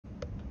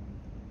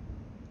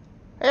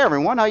Hey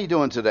everyone, how you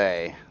doing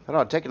today? Thought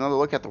I'd take another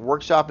look at the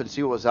workshop and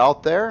see what was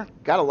out there.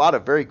 Got a lot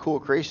of very cool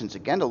creations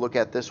again to look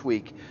at this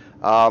week.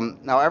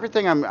 Now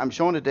everything I'm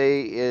showing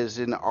today is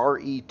in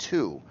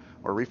RE2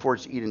 or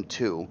Reforged Eden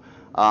 2.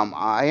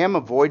 I am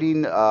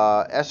avoiding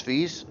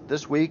SVs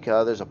this week.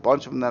 There's a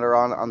bunch of them that are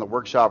on the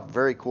workshop.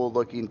 Very cool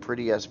looking,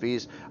 pretty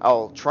SVs.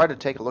 I'll try to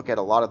take a look at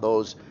a lot of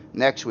those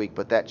next week,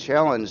 but that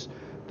challenge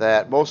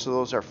that most of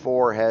those are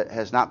for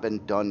has not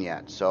been done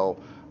yet.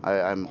 So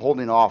I'm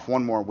holding off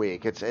one more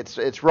week.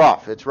 It's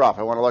rough. It's rough.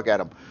 I want to look at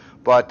them,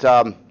 but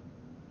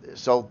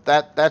so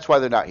that's why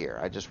they're not here.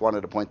 I just wanted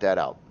to point that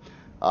out.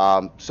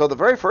 So the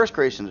very first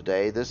creation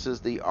today, this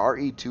is the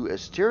RE2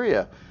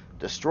 Asteria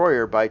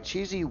Destroyer by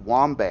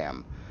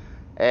CheesyWamBam,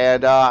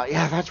 and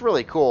yeah, that's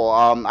really cool.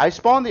 I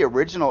spawned the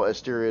original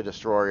Asteria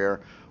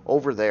Destroyer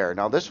over there.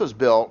 Now this was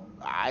built,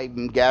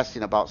 I'm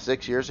guessing, about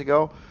 6 years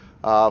ago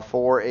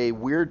for a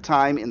weird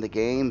time in the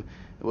game.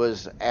 It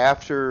was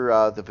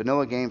after the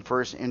vanilla game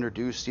first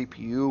introduced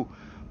CPU,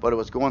 but it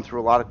was going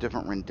through a lot of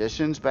different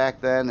renditions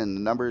back then, and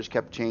the numbers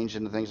kept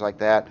changing and things like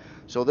that.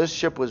 So this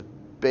ship was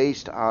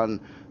based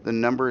on the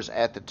numbers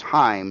at the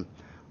time,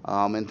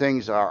 and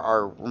things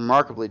are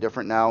remarkably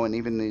different now, and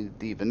even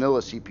the vanilla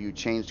CPU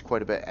changed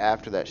quite a bit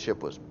after that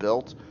ship was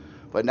built.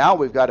 But now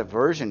we've got a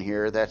version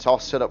here that's all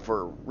set up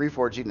for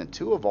Reforged Eden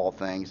 2 of all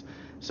things.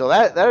 So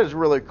that is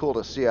really cool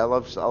to see. I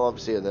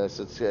love seeing this.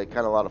 It's kind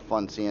of a lot of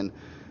fun seeing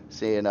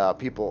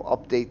people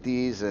update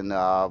these and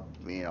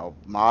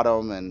mod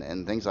them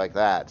and things like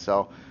that.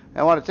 So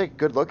I want to take a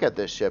good look at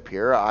this ship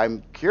here.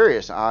 I'm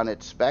curious on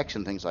its specs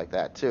and things like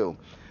that too.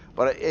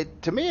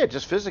 But to me, it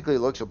just physically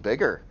looks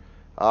bigger,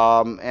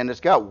 and it's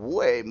got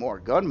way more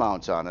gun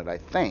mounts on it, I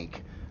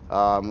think.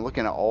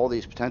 Looking at all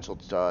these potential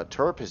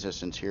turret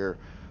positions here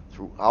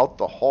throughout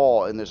the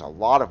hull, and there's a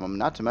lot of them.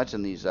 Not to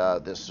mention these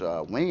this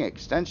wing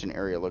extension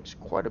area looks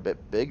quite a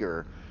bit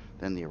bigger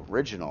than the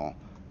original.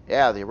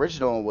 Yeah, the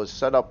original was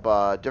set up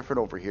different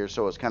over here,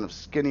 so it's kind of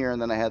skinnier,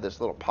 and then I had this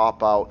little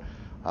pop-out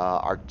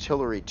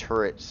artillery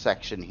turret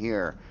section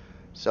here.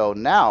 So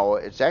now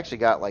it's actually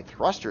got like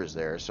thrusters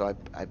there, so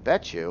I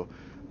bet you,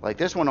 like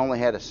this one only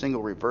had a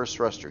single reverse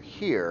thruster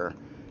here,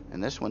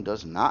 and this one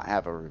does not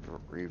have a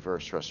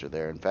reverse thruster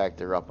there. In fact,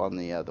 they're up on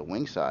the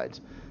wing sides.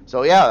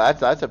 So yeah,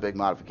 that's a big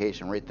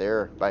modification right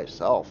there by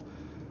itself.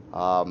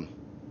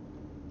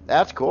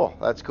 That's cool.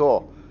 That's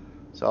cool.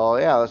 So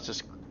yeah, let's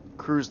just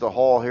cruise the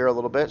hull here a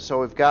little bit.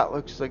 So we've got,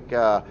 looks like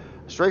a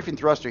strafing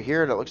thruster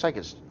here, and it looks like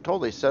it's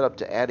totally set up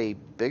to add a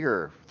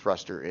bigger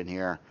thruster in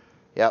here.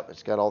 Yep,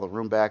 it's got all the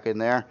room back in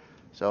there.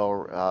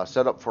 So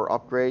set up for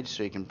upgrades,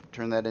 so you can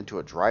turn that into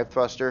a drive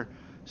thruster.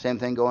 Same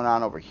thing going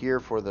on over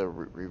here for the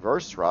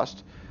reverse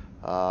thrust.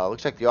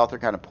 Looks like the author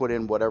kind of put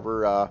in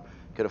whatever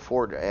could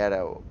afford to add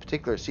a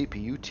particular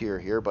CPU tier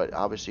here, but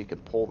obviously you can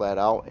pull that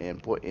out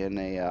and put in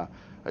a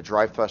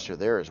drive thruster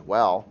there as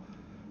well.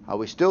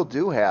 We still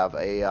do have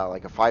a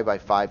like a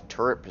 5x5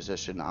 turret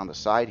position on the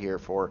side here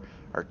for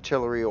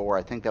artillery, or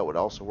I think that would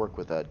also work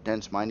with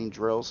dense mining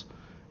drills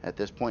at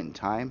this point in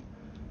time.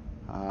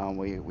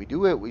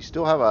 We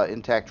still have an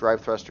intact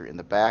drive thruster in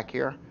the back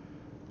here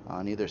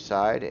on either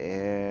side,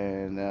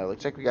 and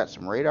looks like we got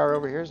some radar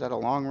over here. Is that a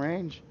long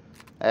range?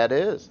 That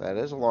is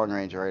a long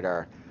range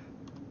radar.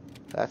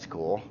 That's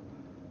cool.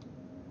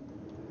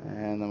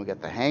 And then we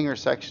got the hangar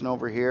section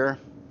over here,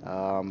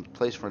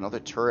 place for another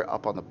turret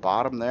up on the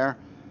bottom there.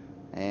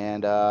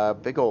 And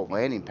big old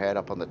landing pad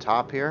up on the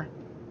top here.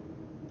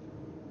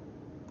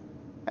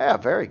 Yeah,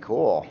 very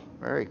cool.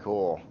 Very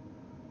cool.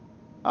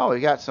 Oh, we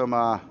got some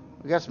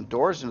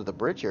doors into the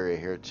bridge area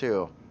here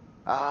too.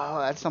 Oh,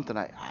 that's something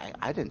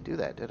I didn't do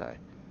that, did I?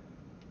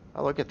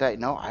 Oh, look at that.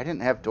 No, I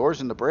didn't have doors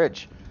in the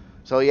bridge.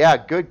 So yeah,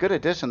 good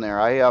addition there.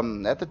 I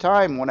at the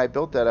time when I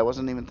built that, I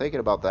wasn't even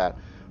thinking about that.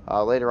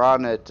 Later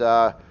on,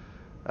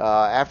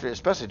 after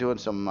especially doing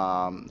some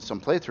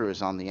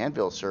playthroughs on the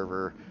Anvil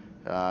server,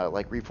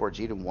 like Reforged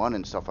Eden 1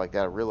 and stuff like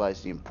that, I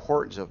realized the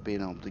importance of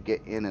being able to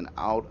get in and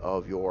out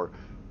of your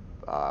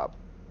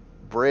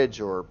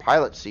bridge or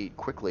pilot seat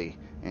quickly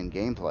in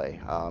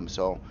gameplay.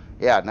 So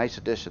yeah, nice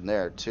addition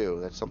there too.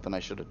 That's something I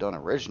should have done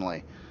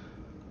originally.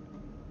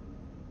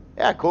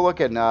 Yeah, cool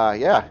looking.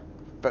 Yeah,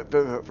 but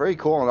very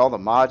cool, and all the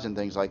mods and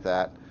things like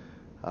that.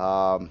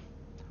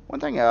 One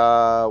thing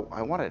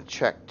I wanted to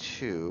check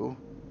too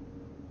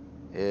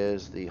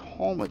is the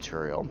hull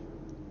material.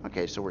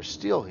 Okay, so we're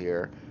steel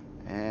here.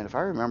 And if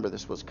I remember,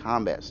 this was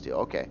combat steel.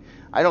 Okay,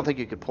 I don't think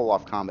you could pull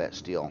off combat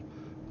steel,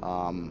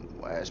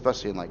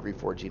 especially in like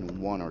Reforged Eden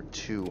 1 or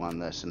 2 on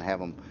this and have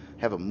them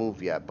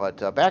move yet.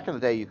 But back in the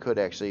day, you could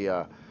actually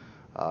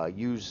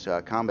use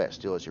combat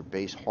steel as your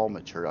base hull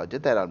material. I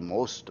did that on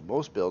most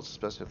builds,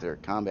 especially if they're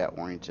combat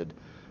oriented.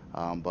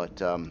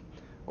 But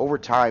over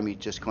time, you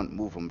just couldn't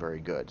move them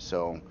very good.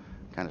 So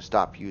kind of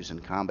stopped using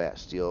combat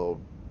steel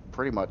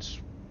pretty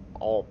much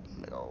all,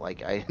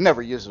 like I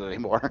never use it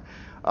anymore.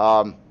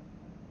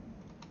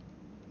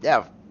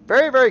 Yeah,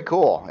 very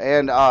cool,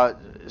 and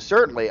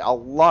certainly a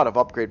lot of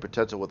upgrade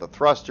potential with the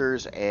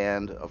thrusters,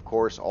 and of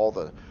course all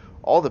the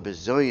all the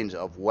bazillions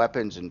of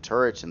weapons and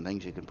turrets and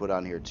things you can put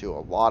on here too. A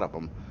lot of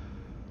them.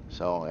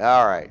 So,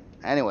 all right.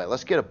 Anyway,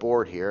 let's get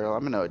aboard here.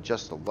 I'm going to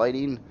adjust the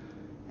lighting,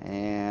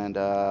 and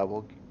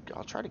I'll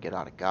try to get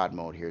out of God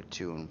mode here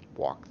too and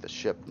walk the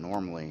ship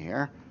normally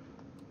here.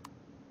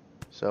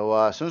 So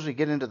as soon as we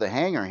get into the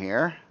hangar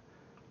here,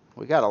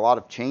 we got a lot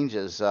of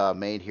changes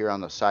made here on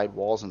the side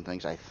walls and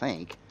things, I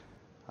think.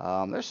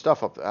 There's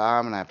stuff up.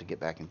 I'm going to have to get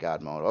back in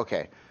God mode.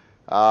 Okay.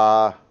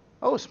 Oh,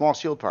 small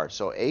shield parts.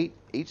 So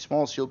eight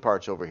small shield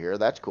parts over here.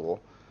 That's cool.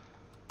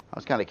 I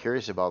was kind of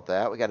curious about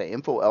that. We got an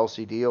info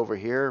LCD over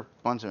here.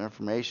 Bunch of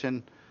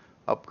information.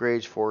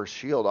 Upgrades for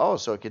shield. Oh,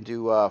 so it can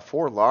do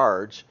 4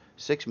 large,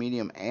 6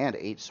 medium, and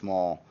 8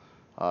 small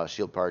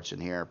shield parts in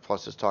here.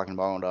 Plus it's talking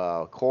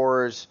about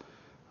cores.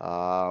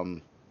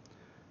 You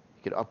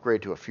could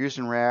upgrade to a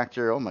fusion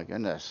reactor. Oh my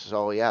goodness.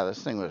 So yeah,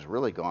 this thing was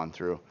really gone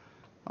through.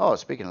 Oh,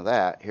 speaking of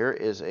that, here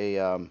is a,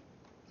 I don't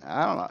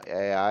know,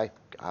 I'll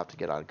have to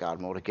get out of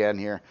God mode again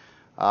here.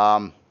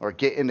 Or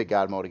get into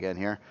God mode again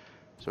here.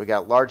 So we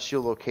got large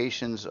shield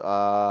locations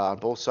on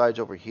both sides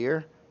over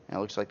here. And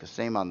it looks like the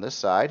same on this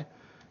side.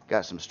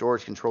 Got some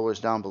storage controllers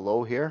down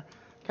below here.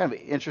 Kind of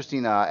an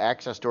interesting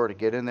access door to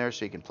get in there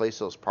so you can place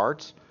those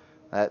parts.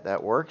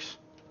 That works.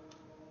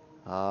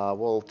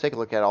 We'll take a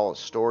look at all the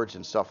storage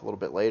and stuff a little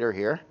bit later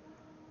here.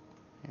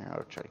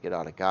 I'll try to get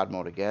out of God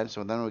mode again.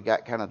 So then we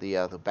got kind of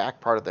the back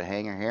part of the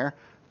hangar here.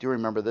 Do you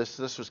remember this?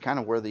 This was kind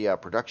of where the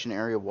production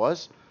area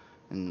was,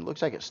 and it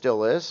looks like it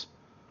still is.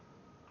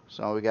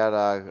 So we got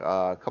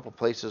a couple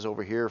places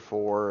over here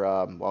for,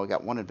 well, we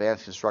got one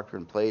advanced constructor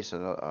in place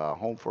and a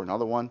home for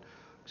another one.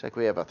 Looks like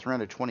we have a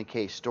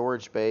 320K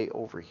storage bay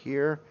over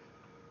here,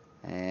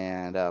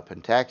 and a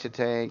Pentaxa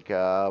tank,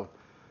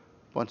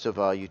 bunch of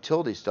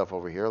utility stuff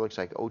over here. Looks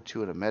like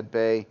O2 and a med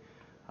bay,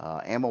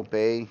 ammo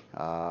bay,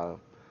 so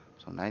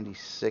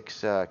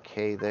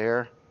 96K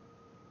there.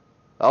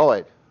 Oh,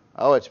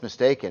 it's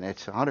mistaken.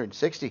 It's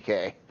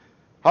 160K.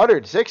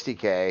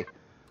 160K.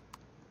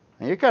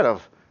 And you're kind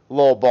of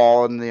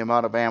lowballing the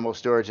amount of ammo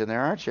storage in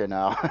there, aren't you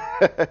now?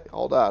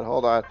 Hold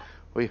on.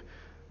 We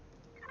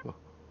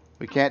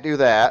can't do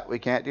that. We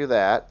can't do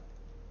that.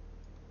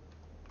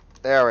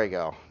 There we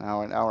go.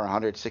 Now we're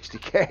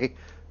 160K.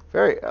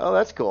 Oh,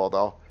 that's cool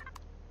though.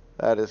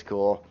 That is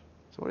cool.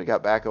 So what do we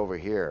got back over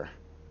here?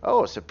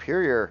 Oh, a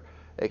superior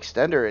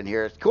extender in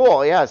here. It's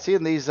cool. Yeah,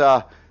 seeing these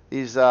placeholder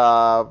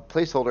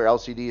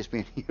LCDs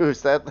being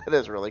used, that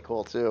is really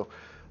cool too.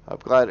 I'm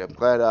glad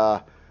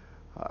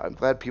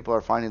people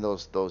are finding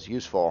those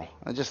useful.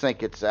 I just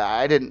think it's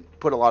I didn't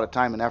put a lot of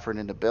time and effort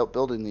into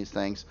building these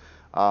things,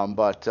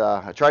 but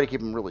I try to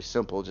keep them really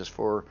simple just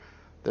for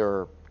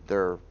their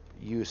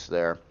use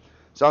there.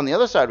 So on the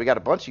other side, we got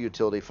a bunch of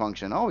utility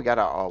function. Oh, we got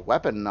a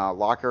weapon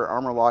locker,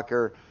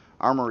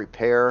 armor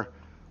repair.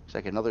 Looks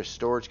like another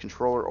storage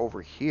controller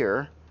over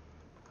here.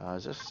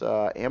 Is this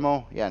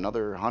ammo? Yeah,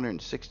 another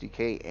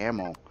 160K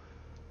ammo.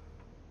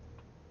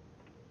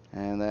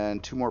 And then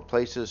 2 more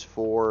places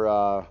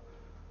for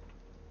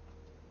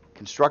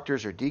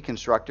constructors or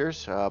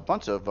deconstructors. A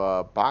bunch of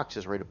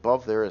boxes right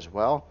above there as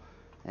well.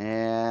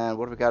 And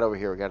what do we got over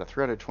here? We got a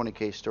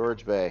 320K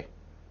storage bay.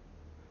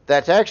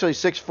 That's actually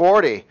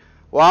 640.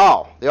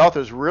 Wow, the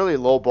author's really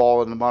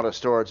lowballing the amount of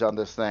storage on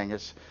this thing.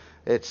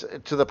 It's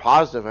to the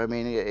positive. I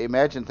mean,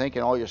 imagine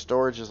thinking all your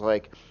storage is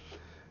like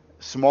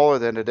smaller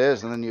than it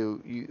is, and then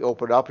you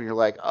open it up and you're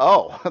like,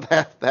 oh,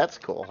 that's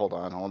cool. Hold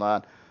on.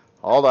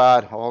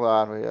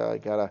 We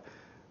gotta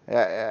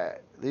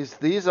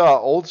these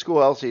old school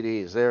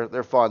LCDs.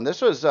 They're fun.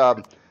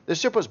 This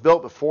ship was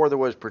built before there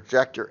was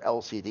projector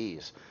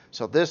LCDs.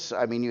 So this,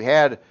 I mean, you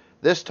had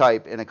this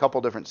type in a couple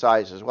different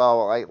sizes.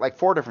 Well, like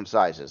 4 different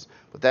sizes,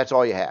 but that's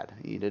all you had.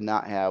 You did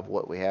not have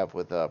what we have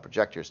with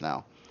projectors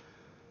now.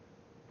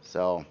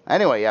 So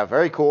anyway, yeah,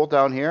 very cool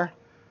down here.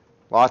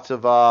 Lots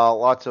of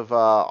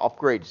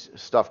upgrades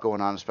stuff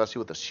going on, especially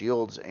with the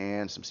shields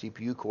and some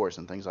CPU cores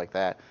and things like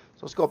that. So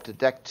let's go up to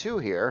deck 2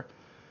 here.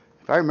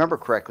 If I remember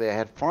correctly, I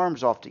had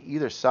farms off to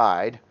either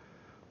side,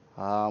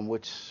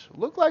 which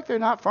look like they're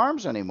not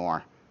farms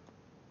anymore.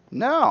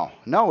 No,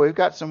 we've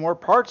got some more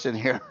parts in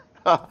here.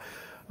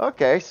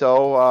 Okay,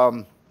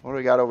 so what do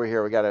we got over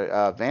here? We got an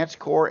advanced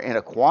core and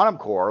a quantum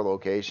core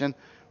location.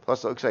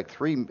 Plus, it looks like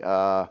 3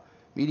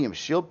 medium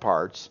shield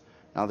parts.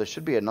 Now, there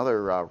should be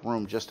another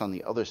room just on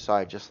the other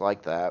side, just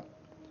like that.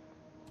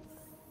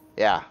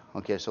 Yeah,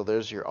 okay, so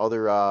there's your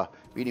other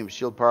medium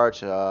shield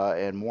parts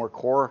and more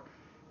core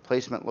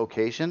placement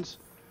locations.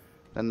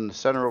 Then in the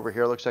center over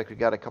here, looks like we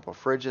got a couple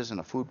of fridges and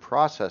a food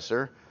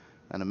processor.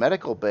 And a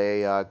medical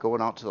bay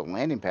going out to the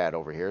landing pad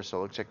over here. So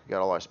it looks like we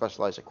got all our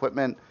specialized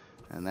equipment.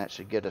 And that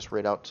should get us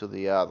right out to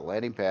the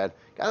landing pad.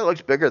 God, it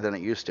looks bigger than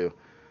it used to.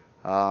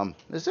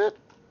 Is it?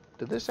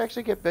 Did this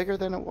actually get bigger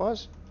than it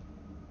was?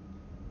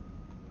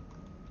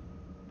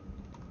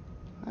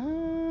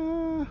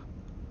 No,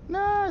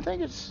 I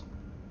think it's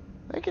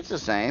the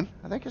same.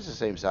 I think it's the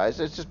same size.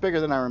 It's just bigger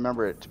than I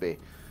remember it to be.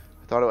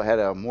 I thought it had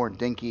a more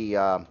dinky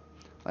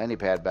landing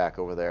pad back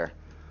over there.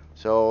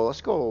 So let's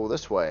go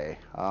this way.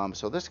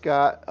 So this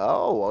got,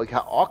 oh, well, we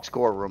got aux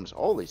core rooms.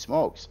 Holy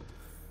smokes.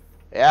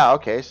 Yeah,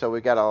 okay, so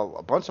we got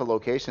a bunch of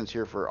locations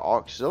here for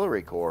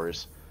auxiliary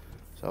cores.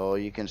 So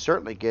you can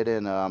certainly get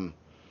in,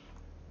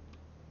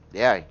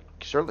 yeah, you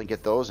can certainly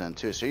get those in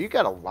too. So you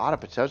got a lot of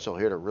potential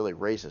here to really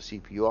raise the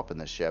CPU up in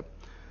this ship.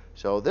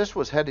 So this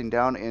was heading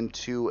down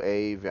into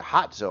a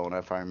hot zone,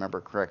 if I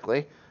remember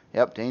correctly.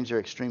 Yep, danger,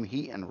 extreme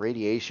heat, and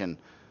radiation.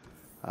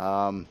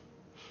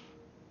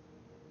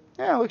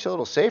 Yeah, it looks a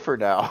little safer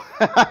now.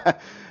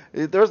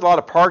 There's a lot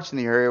of parts in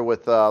the area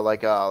with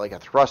like a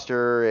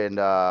thruster and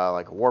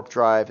like a warp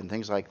drive and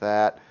things like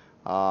that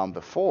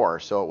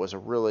before, so it was a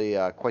really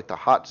quite the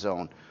hot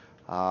zone.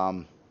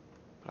 I'm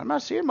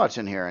not seeing much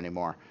in here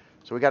anymore.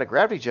 So we got a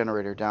gravity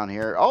generator down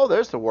here. Oh,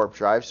 there's the warp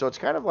drive. So it's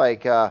kind of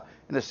like in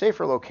a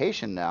safer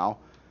location now.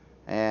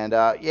 And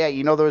yeah,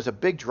 you know, there was a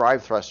big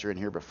drive thruster in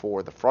here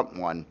before, the front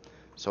one.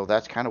 So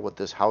that's kind of what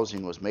this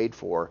housing was made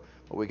for.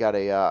 But we got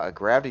a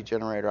gravity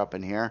generator up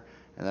in here,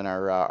 and then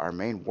our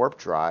main warp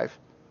drive.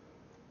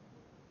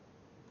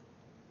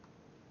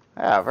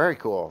 Yeah, very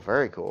cool,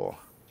 very cool.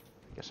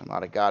 Guess I'm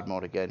out of God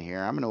mode again here.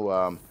 I'm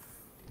gonna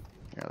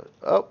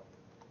oh,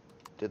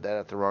 did that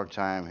at the wrong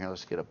time. Here,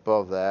 let's get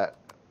above that.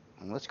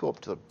 And let's go up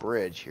to the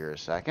bridge here a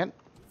second.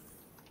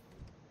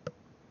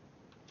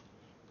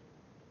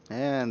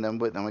 And then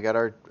we got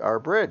our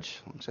bridge.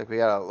 Looks like we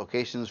got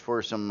locations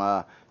for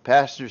some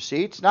passenger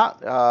seats.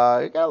 Not, we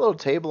got a little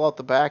table out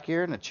the back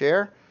here and a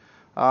chair.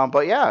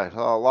 But yeah,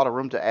 a lot of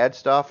room to add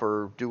stuff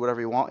or do whatever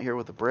you want here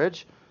with the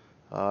bridge.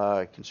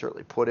 You can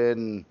certainly put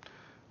in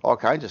all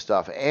kinds of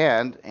stuff.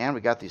 And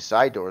we got these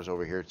side doors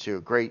over here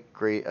too. Great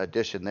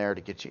addition there to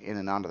get you in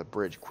and onto the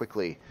bridge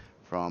quickly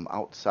from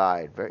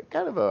outside. Very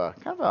kind of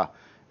a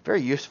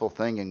very useful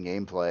thing in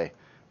gameplay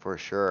for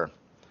sure.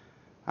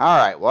 All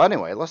right, well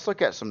anyway, let's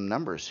look at some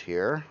numbers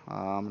here.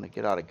 I'm gonna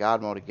get out of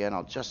God mode again.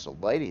 I'll adjust the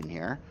lighting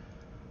here.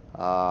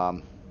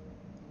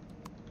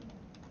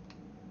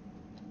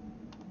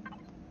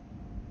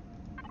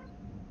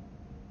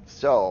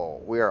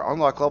 So we are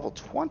unlock level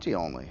 20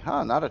 only,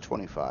 huh? Not a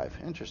 25.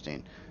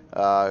 Interesting.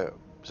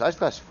 Size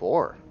class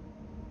 4.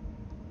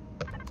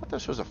 I thought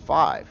this was a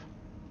 5.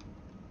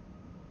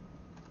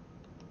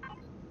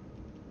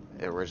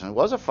 It originally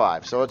was a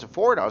 5, so it's a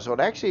 4 now. So it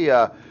actually,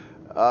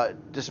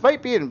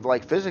 despite being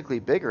like physically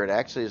bigger, it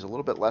actually is a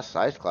little bit less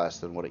size class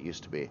than what it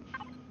used to be.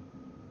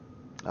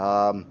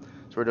 So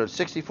we're doing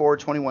 64,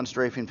 21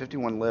 strafing,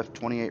 51 lift,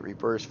 28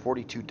 reverse,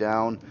 42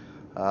 down.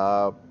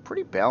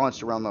 Pretty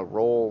balanced around the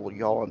roll,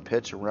 yaw, and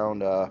pitch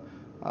around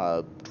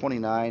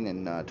 29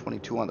 and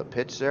 22 on the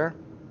pitch there.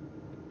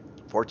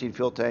 14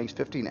 fuel tanks,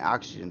 15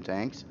 oxygen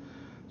tanks.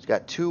 It's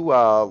got 2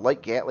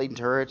 light Gatling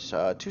turrets,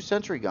 2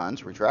 sentry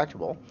guns,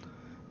 retractable,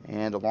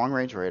 and a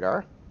long-range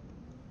radar.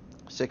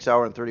 6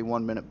 hour and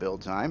 31 minute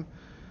build time.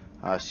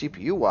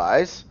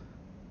 CPU-wise,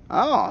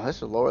 oh, this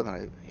is lower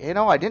than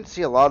I didn't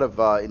see a lot of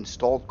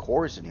installed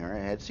cores in here. I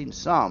had seen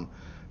some.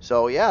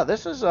 So yeah,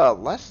 this is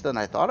less than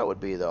I thought it would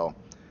be though.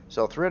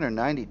 So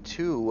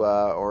 392,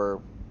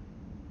 or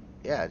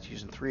yeah, it's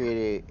using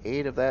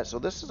 388 of that. So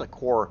this is a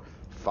core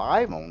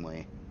 5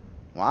 only.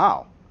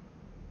 Wow.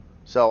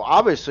 So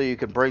obviously you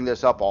could bring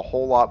this up a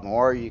whole lot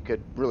more. You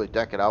could really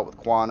deck it out with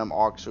quantum,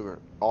 aux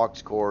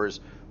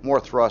cores, more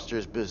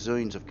thrusters,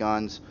 bazillions of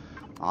guns,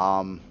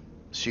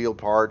 shield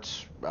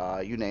parts,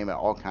 you name it,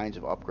 all kinds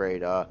of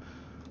upgrade,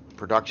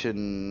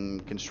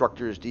 production,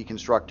 constructors,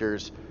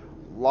 deconstructors,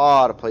 a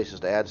lot of places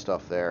to add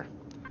stuff there.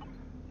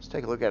 Let's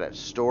take a look at it.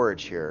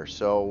 Storage here.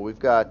 So we've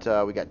got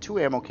we got 2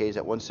 ammo Ks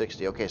at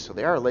 160. Okay, so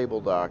they are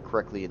labeled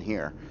correctly in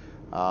here.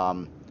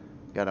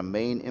 Got a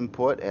main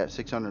input at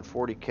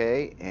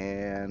 640K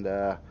and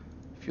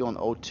fuel and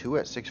O2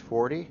 at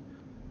 640.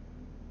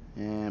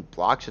 And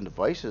blocks and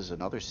devices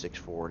another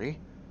 640.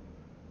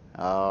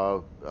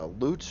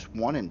 Loots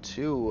 1 and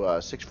 2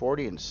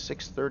 640 and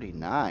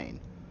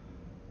 639.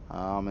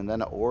 And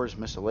then ores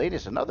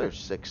miscellaneous another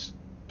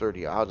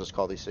 630. I'll just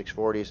call these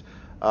 640s.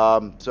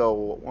 So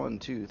 1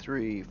 2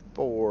 3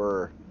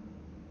 4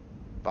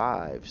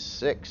 5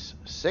 6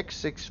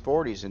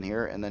 640s in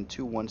here, and then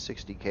 2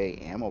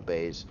 160K ammo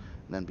bays.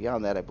 And then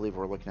beyond that, I believe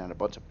we're looking at a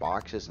bunch of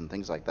boxes and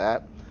things like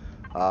that.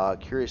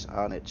 Curious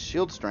on its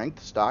shield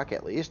strength, stock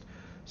at least.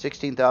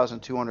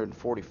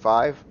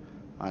 16,245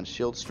 on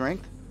shield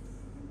strength.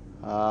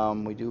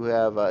 We do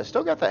have,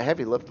 still got that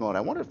heavy lift mode.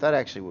 I wonder if that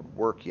actually would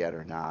work yet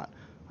or not.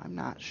 I'm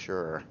not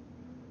sure.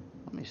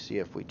 Let me see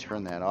if we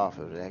turn that off,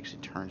 if it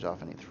actually turns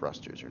off any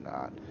thrusters or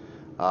not.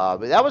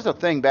 But that was the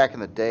thing back in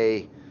the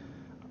day,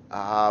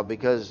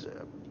 because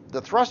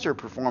the thruster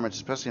performance,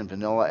 especially in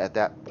vanilla at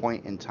that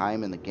point in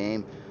time in the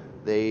game,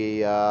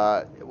 they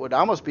it would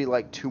almost be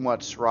like too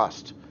much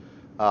thrust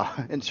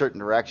in certain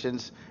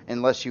directions,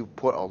 unless you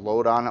put a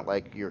load on it,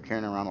 like you're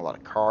carrying around a lot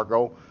of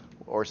cargo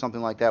or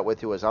something like that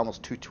with you. It was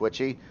almost too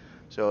twitchy.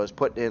 So it was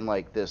put in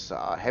like this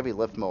heavy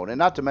lift mode, and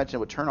not to mention it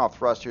would turn off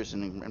thrusters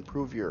and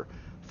improve your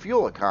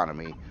fuel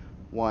economy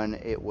when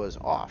it was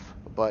off.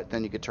 But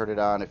then you could turn it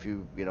on if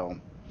you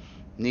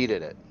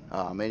needed it.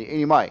 And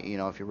you might, you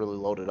know, if you really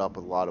loaded up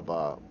with a lot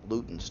of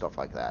loot and stuff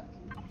like that.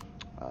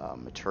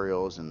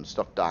 Materials and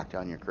stuff docked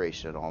on your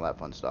creation and all that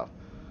fun stuff.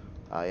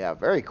 Yeah,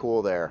 very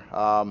cool there.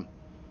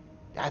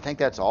 I think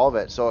that's all of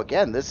it. So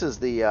again, this is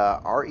the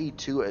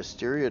RE2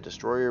 Asteria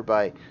Destroyer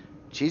by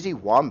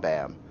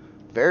CheesyWamBam.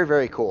 Very,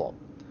 very cool.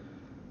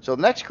 So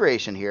the next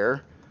creation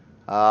here,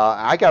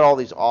 I got all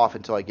these off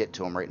until I get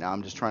to them right now.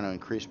 I'm just trying to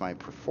increase my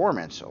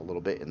performance a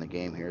little bit in the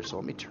game here. So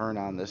let me turn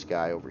on this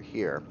guy over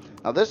here.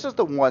 Now this is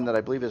the one that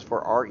I believe is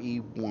for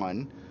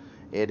RE1.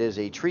 It is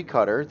a tree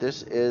cutter.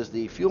 This is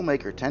the Fuel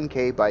Maker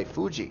 10K by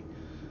Fuji.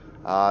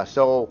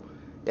 So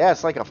yeah,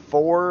 it's like a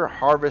 4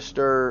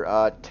 harvester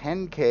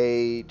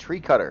 10K tree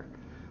cutter,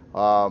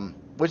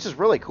 which is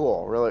really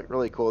cool.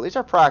 Really cool. These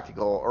are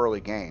practical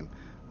early game.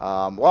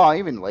 Well,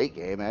 even late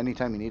game.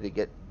 Anytime you need to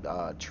get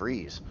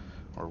trees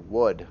or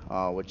wood,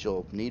 which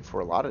you'll need for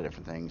a lot of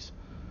different things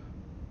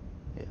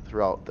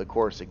throughout the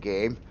course of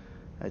game.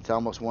 It's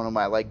almost one of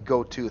my like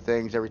go-to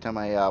things every time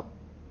I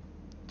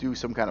do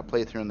some kind of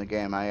playthrough in the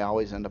game. I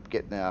always end up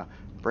getting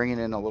bringing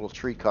in a little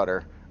tree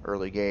cutter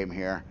early game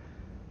here,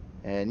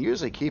 and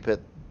usually keep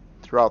it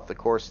throughout the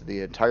course of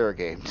the entire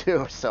game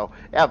too. So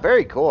yeah,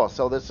 very cool.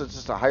 So this is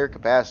just a higher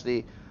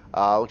capacity.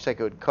 Looks like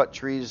it would cut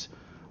trees,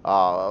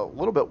 a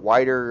little bit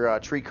wider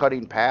tree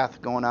cutting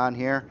path going on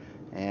here,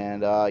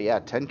 and yeah,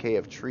 10K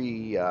of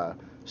tree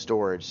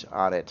storage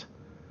on it.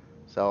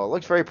 So it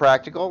looks very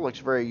practical, looks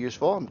very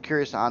useful. I'm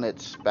curious on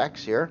its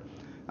specs here.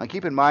 Now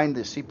keep in mind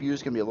the CPU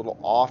is going to be a little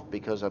off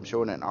because I'm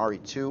showing it in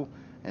RE2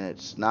 and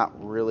it's not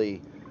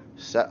really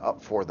set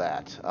up for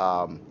that.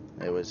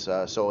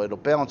 So it'll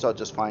balance out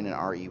just fine in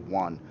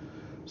RE1.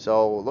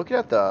 So looking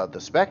at the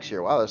specs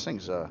here, wow, this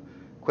thing's a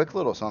quick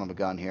little son of a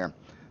gun here.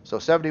 So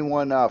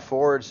 71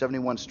 forward,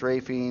 71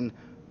 strafing,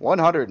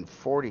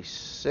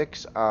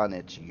 146 on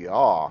its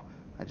yaw.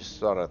 I just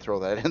thought I'd throw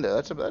that in there.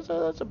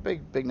 That's a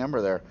big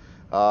number there.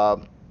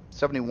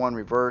 71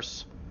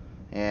 reverse.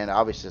 And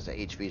obviously it's an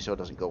HV, so it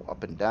doesn't go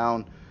up and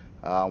down.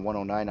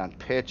 109 on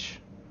pitch.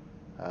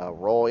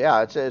 Roll,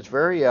 yeah, it's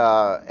very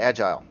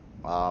agile.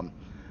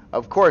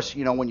 Of course,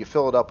 you know, when you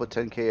fill it up with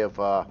 10K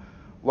of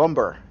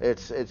lumber,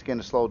 it's going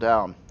to slow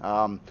down.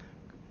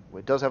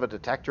 It does have a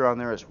detector on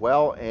there as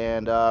well,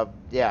 and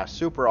yeah,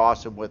 super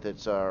awesome with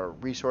its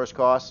resource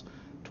costs.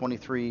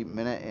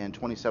 23-minute and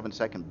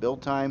 27-second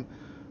build time.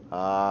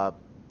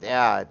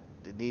 Yeah,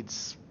 it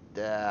needs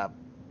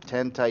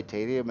 10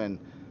 titanium and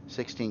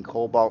 16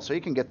 cobalt, so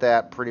you can get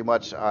that pretty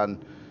much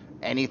on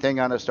anything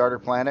on a starter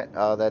planet.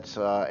 That's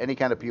any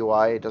kind of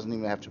POI. It doesn't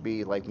even have to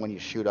be like when you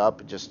shoot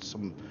up, just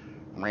some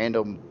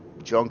random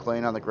junk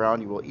laying on the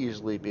ground. You will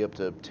easily be able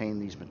to obtain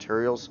these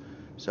materials.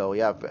 So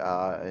you have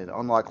an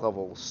unlock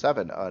level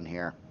 7 on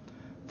here.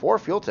 4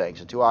 fuel tanks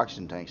and 2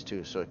 oxygen tanks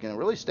too, so it can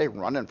really stay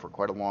running for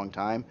quite a long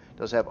time. It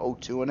does have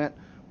O2 in it,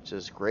 which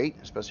is great,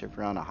 especially if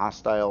you're on a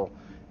hostile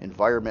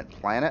environment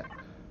planet.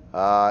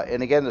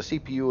 And again, the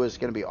CPU is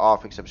going to be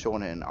off except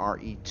showing it in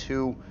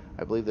RE2.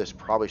 I believe this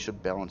probably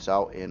should balance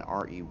out in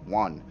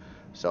RE1.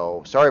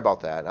 So sorry about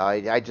that.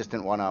 I just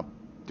didn't want to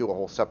do a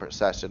whole separate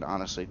session,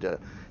 honestly, to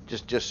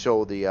just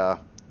show the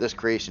this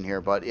creation here.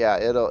 But yeah,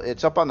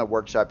 it's up on the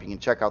workshop. You can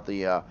check out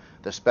the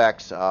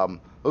specs.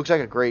 Looks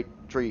like a great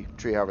tree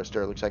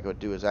harvester. Looks like it would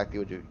do exactly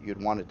what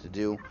you'd want it to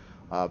do.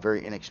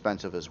 Very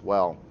inexpensive as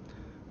well.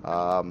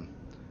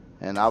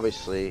 And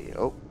obviously,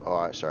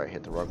 sorry, I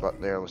hit the wrong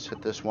button there. Let's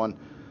hit this one.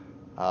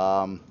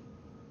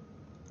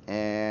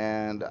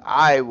 And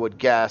I would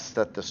guess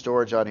that the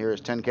storage on here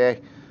is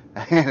 10K,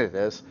 and it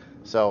is.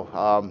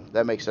 So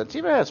that makes sense.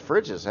 Even has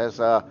fridges. Has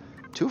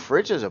 2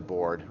 fridges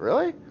aboard.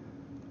 Really?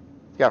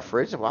 You got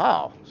fridges?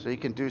 Wow. So you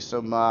can do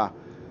some.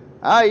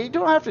 You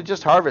don't have to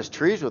just harvest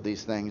trees with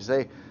these things.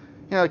 They, you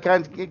know,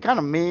 kind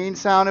of mean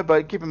sounded,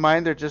 but keep in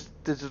mind they're just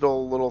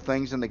digital little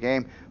things in the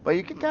game. But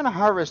you can kind of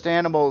harvest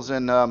animals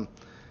and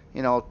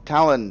you know,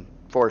 Talon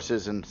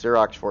forces and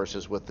Xerox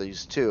forces with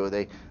these too.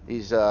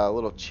 These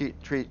little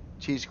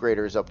cheese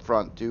graters up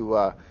front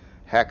do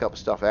hack up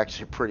stuff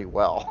actually pretty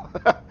well.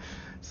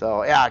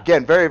 So yeah,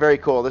 again, very, very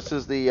cool. This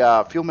is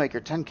the Fuel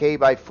Maker 10K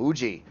by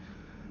Fuji.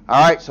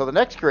 All right, so the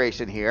next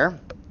creation here,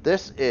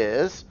 this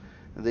is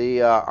the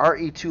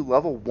RE2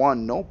 level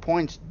 1 no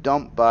points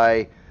dump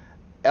by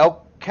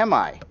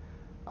Alchemy.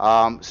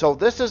 So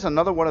this is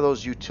another one of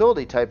those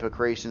utility type of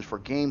creations for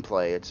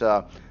gameplay. It's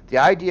the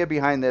idea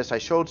behind this. I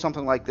showed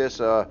something like this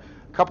a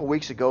couple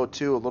weeks ago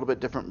too, a little bit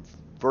different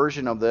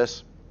version of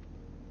this.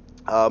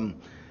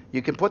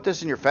 You can put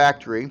this in your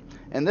factory,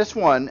 and this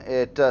one,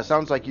 it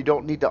sounds like you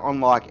don't need to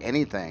unlock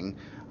anything.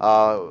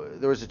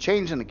 There was a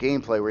change in the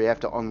gameplay where you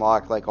have to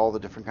unlock like all the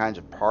different kinds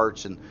of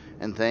parts and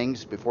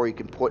things before you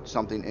can put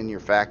something in your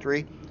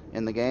factory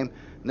in the game.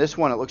 And this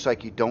one, it looks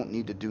like you don't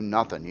need to do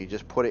nothing. You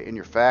just put it in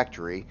your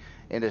factory,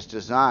 and it's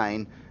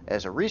designed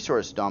as a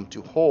resource dump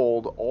to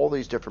hold all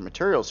these different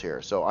materials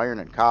here. So iron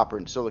and copper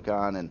and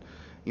silicon and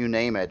you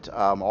name it,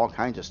 all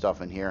kinds of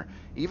stuff in here.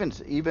 Even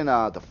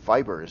the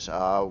fibers,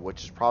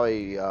 which is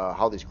probably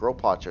how these grow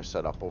pots are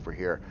set up over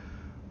here.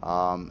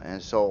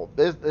 And so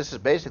this is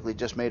basically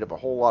just made of a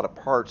whole lot of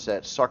parts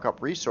that suck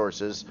up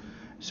resources.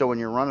 So when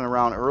you're running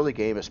around early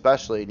game,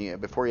 especially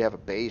before you have a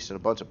base and a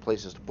bunch of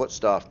places to put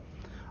stuff,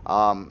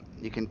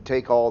 you can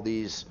take all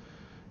these,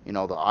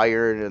 the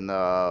iron and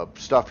the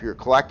stuff you're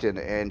collecting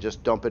and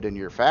just dump it in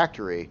your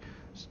factory.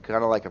 It's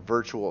kind of like a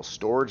virtual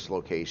storage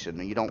location.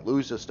 And you don't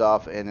lose the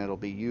stuff, and it'll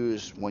be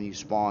used when you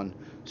spawn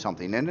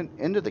something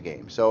into the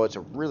game. So it's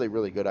a really,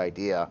 really good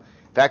idea.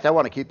 In fact, I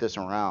want to keep this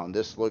around.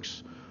 This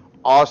looks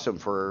awesome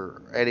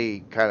for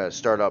any kind of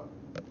startup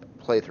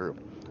playthrough,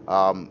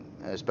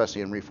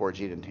 especially in Reforged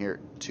Eden here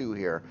 2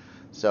 here.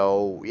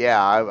 So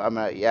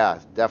yeah, yeah,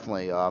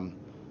 definitely.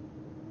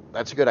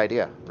 That's a good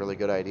idea, really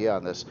good idea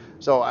on this.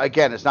 So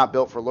again, it's not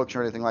built for looks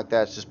or anything like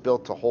that. It's just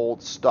built to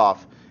hold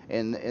stuff.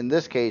 In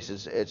this case,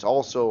 it's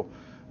also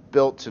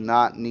built to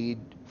not need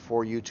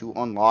for you to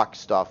unlock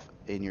stuff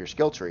in your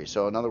skill tree.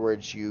 So in other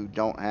words, you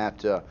don't have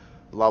to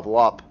level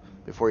up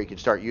before you can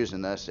start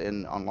using this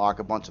and unlock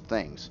a bunch of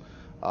things,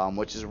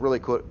 which is a really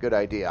good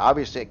idea.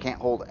 Obviously, it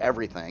can't hold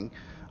everything,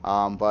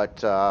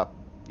 but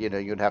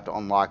you'd have to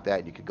unlock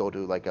that. You could go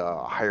to like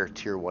a higher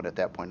tier one at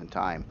that point in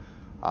time.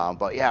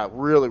 But yeah,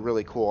 really,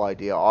 really cool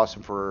idea.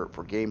 Awesome for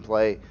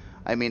gameplay.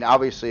 I mean,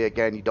 obviously,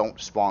 again, you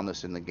don't spawn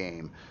this in the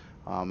game.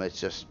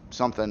 It's just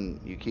something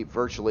you keep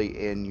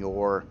virtually in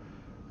your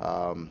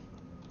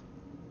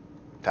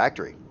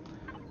factory.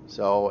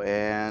 So,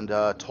 and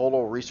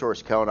total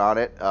resource count on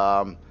it.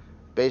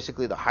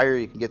 Basically, the higher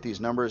you can get these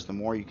numbers, the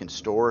more you can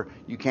store.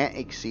 You can't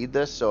exceed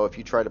this. So if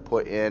you try to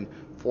put in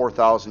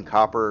 4,000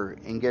 copper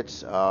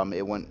ingots,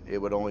 it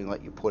would only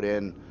let you put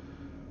in.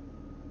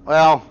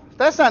 Well,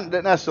 that's not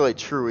necessarily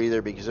true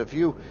either, because if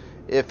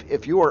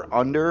you are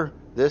under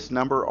this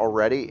number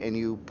already and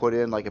you put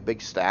in like a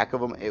big stack of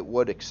them, it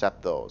would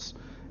accept those.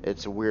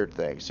 It's a weird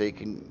thing. So you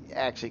can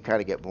actually kind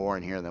of get more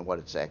in here than what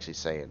it's actually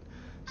saying.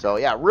 So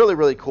yeah, really,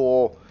 really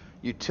cool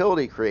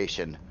utility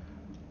creation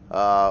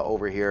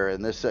over here.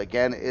 And this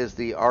again is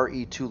the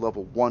RE2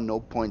 level 1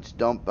 node points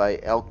dumped by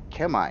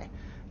Alchemy.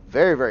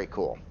 Very, very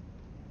cool.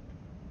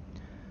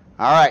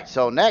 All right,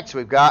 so next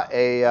we've got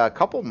a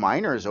couple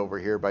miners over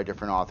here by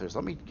different authors.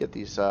 Let me get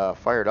these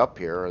fired up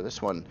here, or this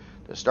one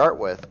to start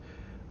with.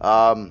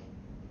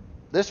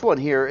 This one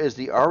here is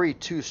the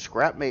RE2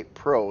 Scrapmate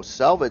Pro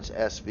Salvage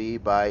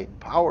SV by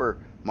Power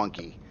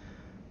Monkey.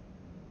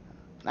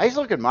 Nice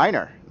looking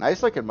miner.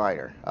 Nice looking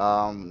miner.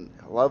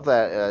 Love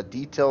that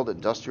detailed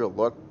industrial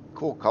look.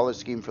 Cool color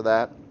scheme for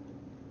that.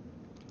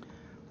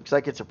 Looks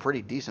like it's a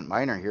pretty decent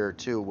miner here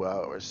too.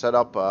 We're set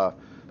up.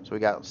 So we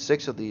got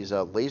 6 of these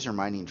laser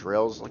mining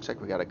drills. Looks like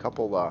we got a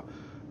couple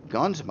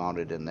guns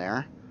mounted in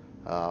there.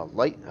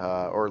 Light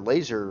or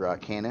laser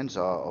cannons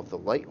of the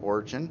light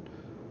origin.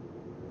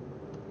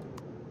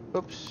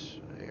 Oops.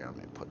 Here, let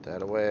me put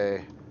that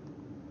away.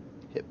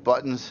 Hit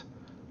buttons.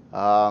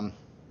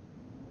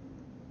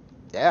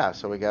 Yeah,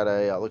 so we got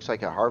a looks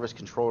like a harvest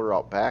controller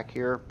out back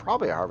here.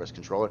 Probably a harvest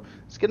controller.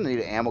 It's gonna need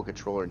an ammo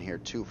controller in here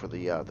too for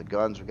the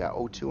guns. We got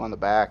O2 on the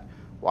back,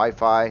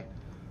 Wi-Fi.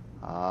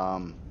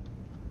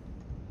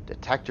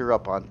 Detector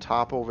up on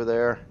top over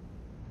there.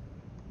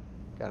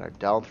 Got our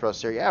down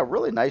thrust there. Yeah,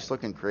 really nice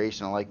looking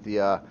creation. I like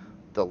the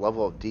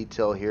level of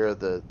detail here.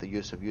 The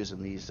use of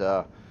using these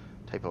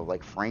type of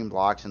like frame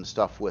blocks and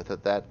stuff with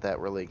it. That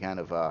really kind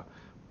of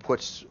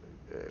puts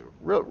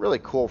really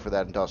cool for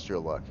that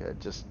industrial look. It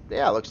just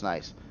it looks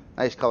nice.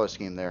 Nice color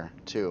scheme there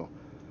too.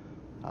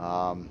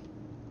 Yeah,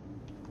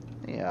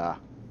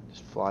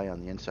 just fly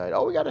on the inside.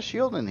 Oh, we got a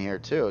shield in here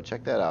too.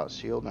 Check that out.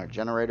 Shield and our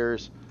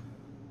generators.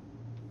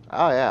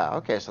 Oh yeah,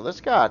 okay, so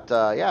this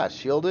got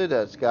shielded.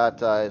 It's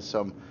got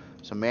some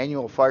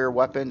manual fire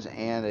weapons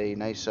and a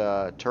nice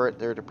turret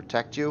there to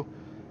protect you.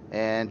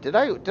 And did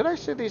I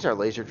say these are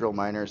laser drill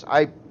miners?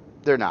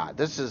 They're not.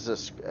 This is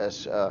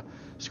a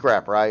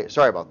scrap, right?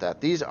 Sorry about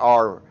that. These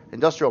are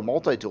industrial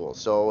multi-tools,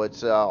 so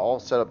it's all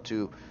set up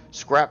to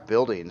scrap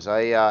buildings.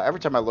 Every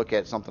time I look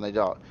at something, I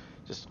don't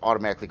just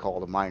automatically call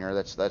it a miner.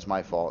 That's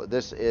my fault.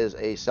 This is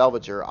a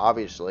salvager,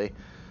 obviously.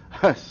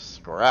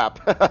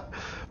 Scrap.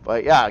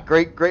 But yeah,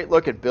 great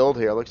looking build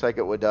here. Looks like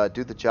it would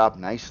do the job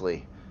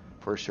nicely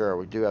for sure.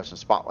 We do have some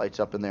spotlights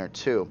up in there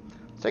too.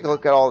 Let's take a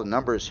look at all the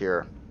numbers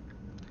here.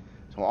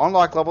 So we'll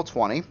unlock level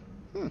 20.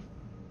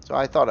 So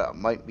I thought it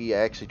might be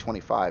actually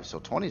 25. So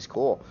 20 is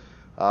cool.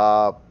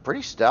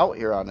 Pretty stout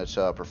here on its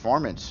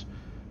performance.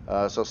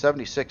 So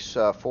 76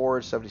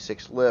 forward,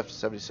 76 lift,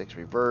 76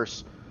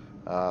 reverse,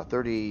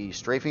 30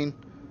 strafing,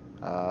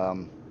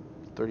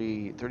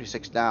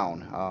 36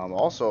 down.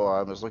 Also,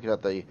 I was looking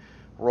at the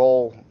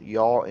roll,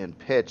 yaw, and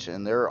pitch,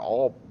 and they're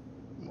all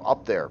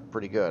up there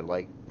pretty good.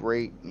 Like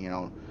great,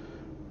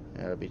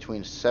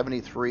 between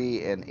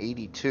 73 and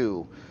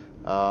 82.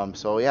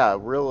 So yeah,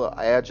 real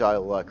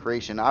agile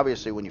creation.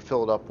 Obviously, when you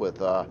fill it up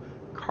with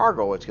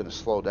cargo, it's going to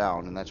slow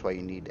down, and that's why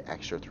you need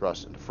extra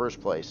thrust in the first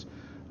place.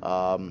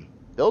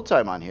 Build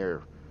time on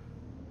here,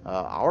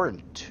 hour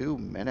and 2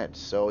 minutes.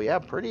 So yeah,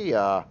 pretty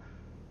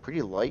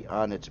light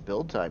on its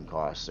build time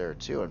costs there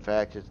too. In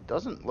fact, it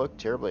doesn't look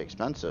terribly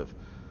expensive.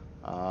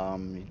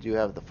 You do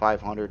have the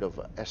 500 of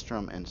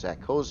Estrum and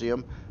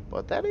Zacosium,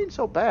 but that ain't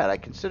so bad. I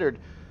considered,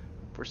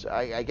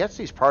 I guess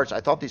these parts,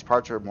 I thought these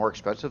parts were more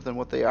expensive than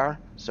what they are,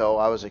 so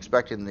I was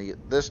expecting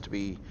this to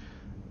be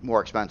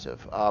more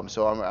expensive.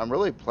 So I'm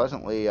really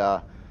pleasantly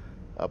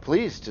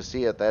pleased to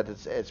see that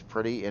it's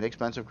pretty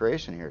inexpensive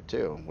creation here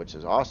too, which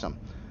is awesome.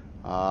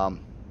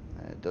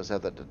 It does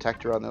have the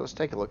detector on there. Let's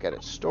take a look at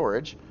its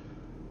storage.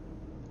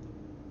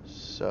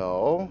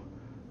 So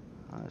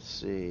let's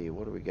see,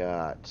 what do we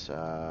got?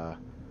 So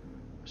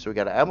we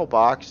got an ammo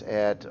box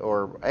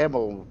or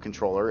ammo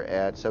controller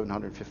at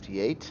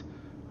 758,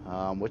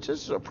 which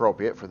is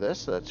appropriate for this.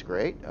 So that's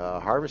great.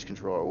 Harvest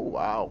controller. Oh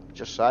wow,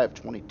 just shy of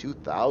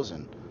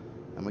 22,000.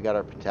 And we got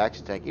our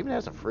taxi tank. Even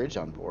has a fridge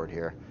on board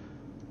here.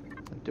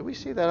 Did we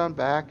see that on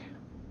back?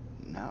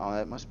 No,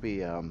 that must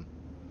be.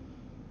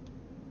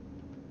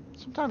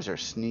 Sometimes they're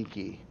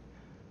sneaky.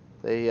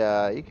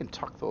 You can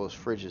tuck those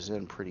fridges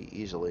in pretty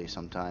easily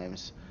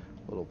sometimes.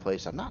 Little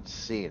place. I'm not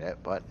seeing it,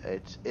 but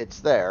it's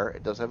there.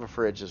 It does have a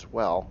fridge as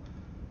well.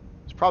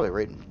 It's probably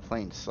right in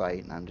plain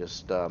sight, and I'm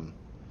just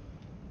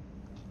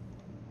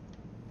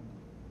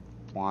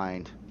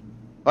blind.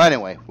 Well,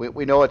 anyway,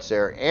 we know it's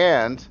there,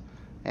 and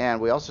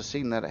we also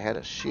seen that it had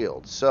a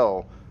shield,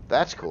 so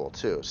that's cool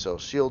too. So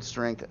shield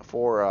strength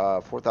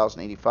for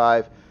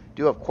 4,085.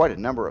 Do have quite a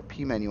number of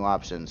P menu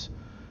options.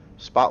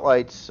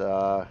 Spotlights.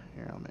 Here,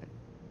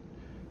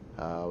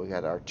 we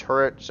got our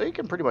turret, so you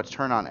can pretty much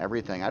turn on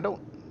everything. I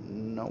don't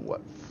know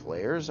what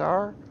flares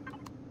are.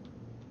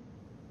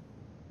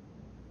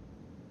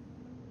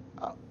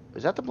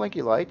 Is that the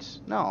blinky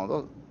lights? No, I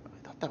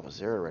thought that was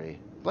there already.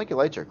 Blinky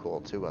lights are cool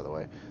too, by the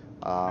way.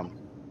 I'm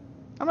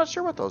not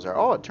sure what those are.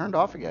 Oh, it turned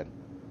off again.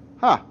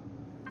 Huh.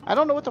 I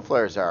don't know what the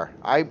flares are.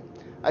 I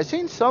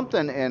seen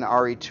something in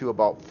RE2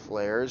 about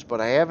flares, but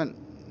I haven't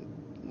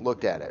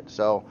looked at it.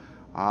 So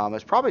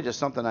it's probably just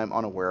something I'm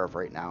unaware of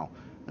right now.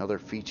 Another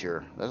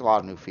feature. There's a lot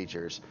of new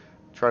features.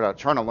 Trying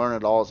to learn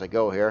it all as I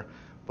go here.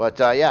 But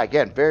yeah,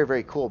 again, very,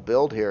 very cool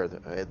build here.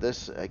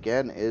 This,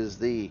 again, is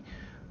the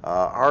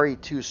RE2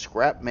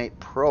 Scrapmate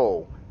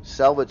Pro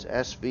Salvage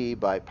SV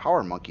by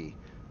Power Monkey.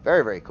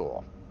 Very, very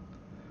cool.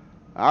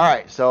 All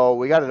right, so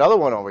we got another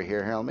one over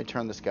here. Here, let me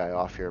turn this guy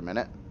off here a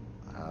minute.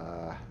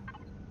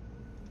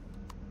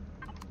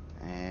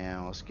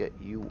 And let's get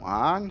you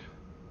on.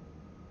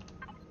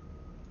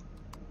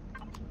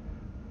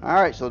 All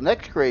right, so the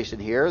next creation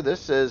here,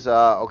 this is,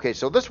 okay,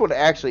 so this one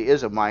actually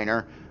is a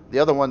miner. The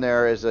other one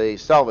there is a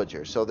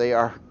salvager. So they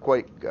are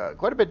quite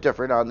a bit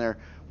different on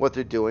what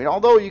they're doing.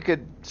 Although you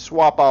could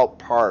swap out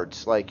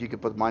parts, like you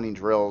could put mining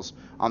drills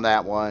on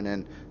that one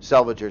and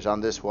salvagers on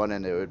this one,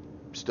 and it would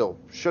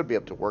should be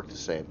able to work the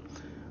same.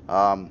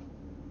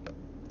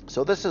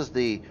 So this is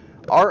the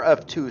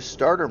RF2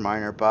 starter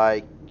miner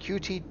by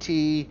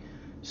QTT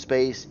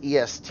space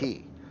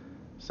EST.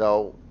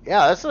 So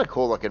yeah, this is a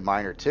cool looking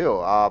miner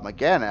too.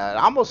 Again, it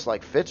almost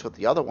like fits with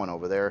the other one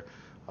over there.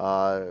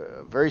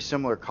 Very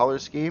similar color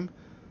scheme.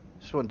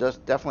 This one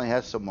definitely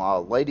has some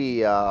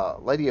lady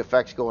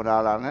effects going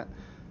on it.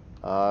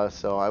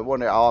 So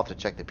I'll have to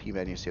check the P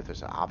menu, see if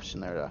there's an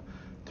option there to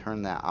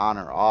turn that on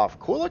or off.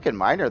 Cool looking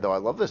miner though. I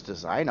love this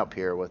design up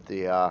here with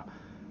the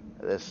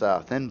this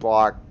thin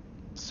block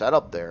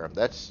setup there.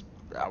 That's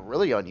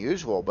really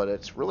unusual, but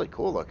it's really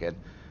cool looking.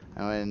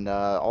 And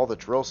all the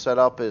drill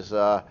setup is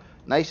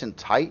nice and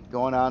tight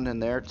going on in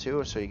there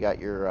too. So you got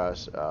your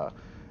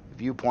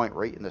viewpoint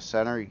right in the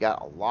center. You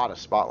got a lot of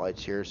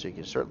spotlights here, so you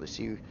can certainly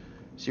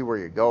see where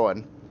you're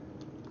going.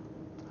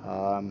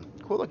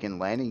 Cool looking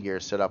landing gear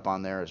set up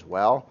on there as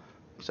well.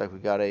 Looks like we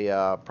got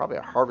probably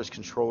a harvest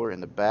controller in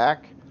the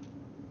back.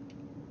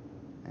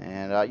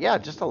 And yeah,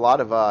 just a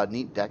lot of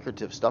neat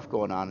decorative stuff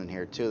going on in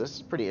here too. This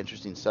is a pretty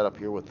interesting setup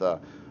here with a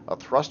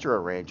thruster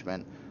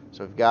arrangement.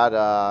 So we've got,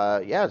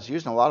 yeah, it's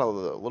using a lot of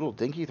the little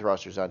dinky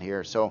thrusters on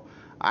here. So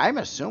I'm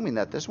assuming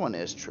that this one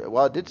is,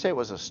 well, it did say it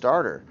was a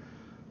starter.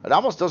 It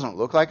almost doesn't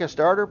look like a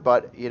starter,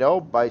 but, you know,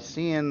 by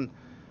seeing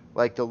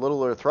like the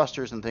littler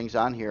thrusters and things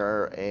on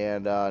here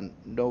and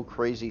no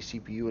crazy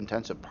CPU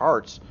intensive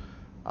parts,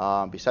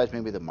 besides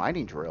maybe the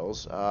mining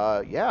drills,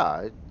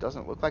 yeah, it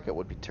doesn't look like it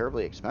would be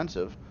terribly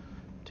expensive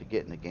to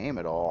get in the game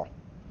at all.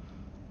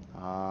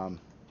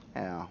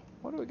 Yeah,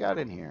 what do we got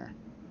in here?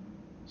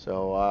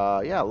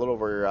 So yeah, a little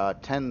over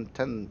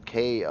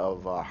 10K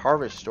of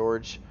harvest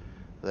storage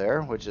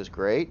there, which is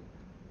great.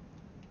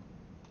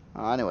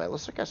 Anyway,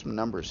 let's look at some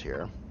numbers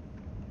here.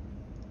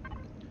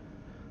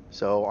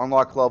 So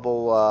unlock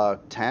level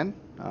 10,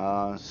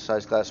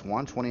 size class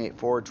 1, 28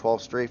 forward,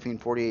 12 strafing,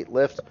 48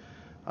 lift,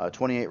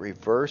 28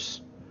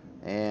 reverse,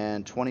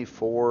 and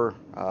 24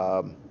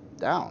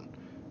 down.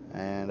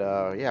 And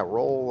yeah,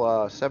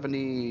 roll 70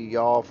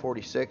 yaw,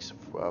 46,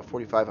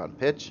 45 on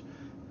pitch,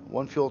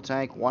 1 fuel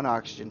tank, 1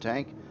 oxygen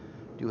tank.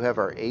 Do have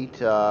our 8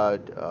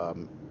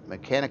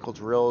 mechanical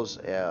drills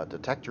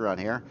detector on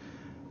here.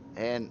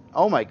 And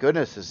oh my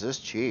goodness, is this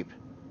cheap?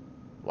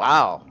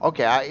 Wow.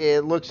 Okay,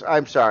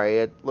 I'm sorry,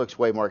 it looks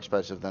way more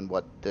expensive than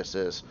what this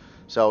is.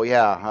 So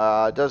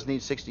yeah, it does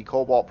need 60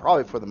 cobalt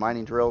probably for the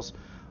mining drills.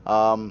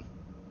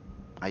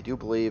 I do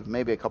believe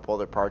maybe a couple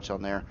other parts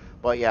on there,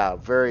 but yeah,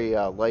 very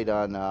light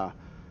on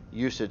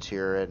usage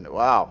here. And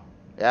wow,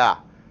 yeah,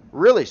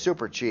 really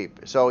super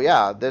cheap. So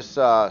yeah, this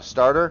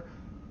starter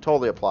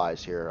totally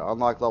applies here.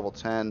 Unlock level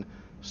 10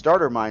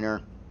 starter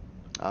miner,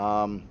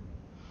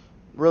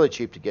 really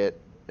cheap to get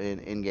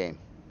in game.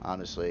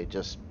 Honestly,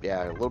 just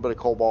yeah, a little bit of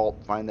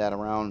cobalt, find that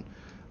around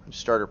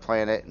starter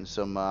planet and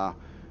some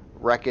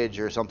wreckage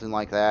or something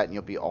like that, and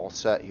you'll be all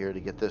set here to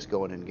get this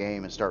going in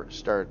game and start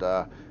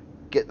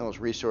getting those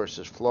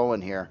resources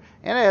flowing here.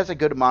 And it has a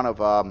good amount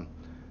of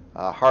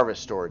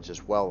harvest storage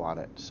as well on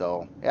it.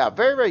 So yeah,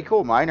 very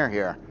cool miner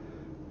here.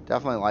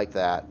 Definitely like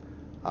that.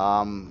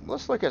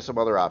 Let's look at some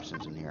other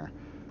options in here.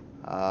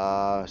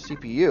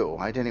 CPU,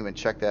 I didn't even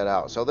check that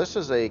out. So this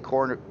is a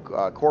core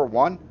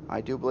 1, I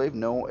do believe.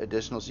 No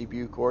additional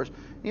CPU cores. It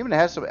even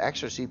has some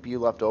extra CPU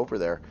left over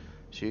there.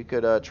 So you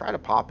could try to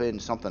pop in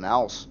something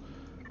else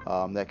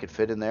that could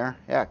fit in there.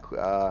 Yeah,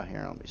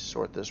 here, let me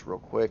sort this real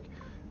quick.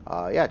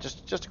 Yeah,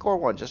 just a core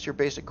 1, just your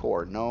basic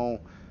core. No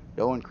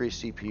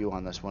increased CPU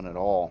on this one at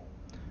all,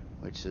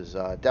 which is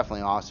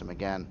definitely awesome.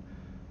 Again,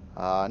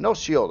 no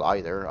shield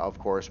either, of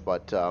course,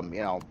 but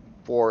you know,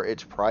 for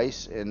its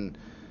price, and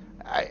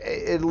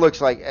it looks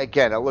like,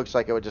 again, it looks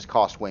like it would just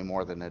cost way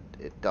more than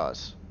it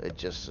does. It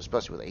just,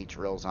 especially with 8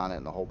 drills on it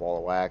and the whole ball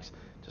of wax,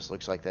 just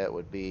looks like that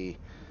would be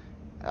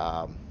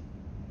a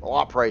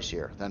lot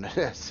pricier than it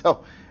is.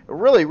 So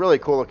really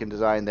cool looking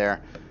design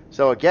there.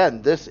 So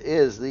again, this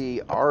is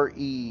the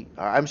RF2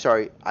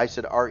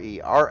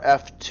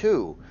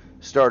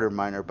 starter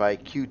miner by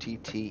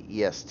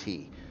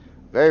QTT-EST.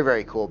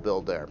 Very cool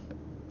build there.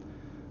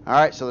 All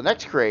right, so the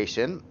next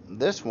creation,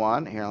 this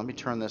one here, let me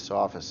turn this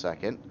off a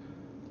second.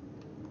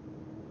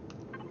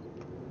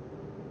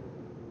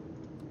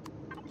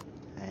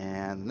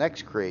 And the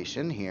next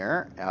creation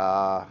here,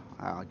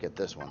 I'll get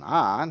this one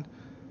on.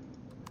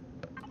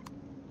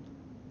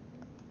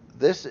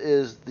 This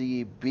is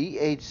the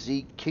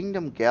BHZ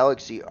Kingdom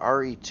Galaxy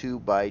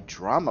RE2 by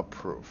Drama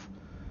Proof.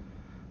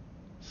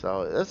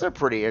 So this is a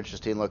pretty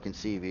interesting looking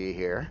CV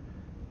here.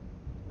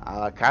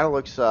 Kind of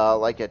looks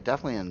like a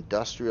definitely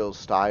industrial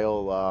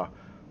style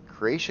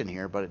creation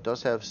here, but it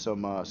does have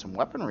some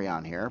weaponry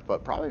on here,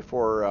 but probably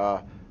for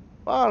well,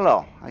 I don't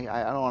know.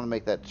 I don't want to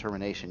make that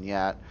determination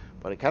yet,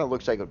 but it kind of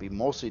looks like it would be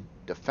mostly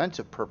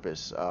defensive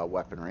purpose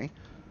weaponry.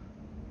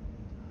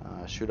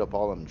 Shoot up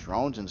all them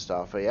drones and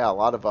stuff. But yeah, a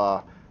lot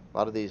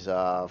of these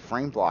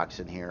frame blocks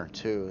in here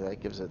too.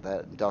 That gives it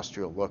that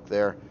industrial look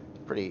there.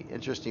 Pretty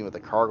interesting with the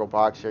cargo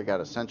box here.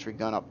 Got a sentry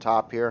gun up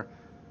top here.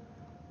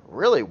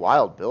 Really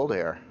wild build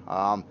here.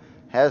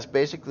 Has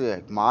basically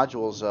like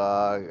modules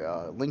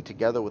linked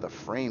together with a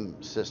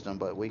frame system,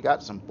 but we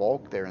got some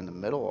bulk there in the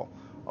middle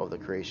of the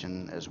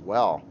creation as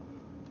well.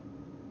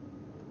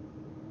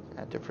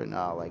 Got different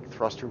like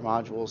thruster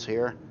modules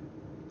here.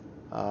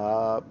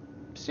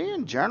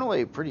 Seeing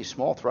generally pretty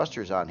small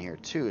thrusters on here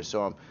too.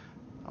 So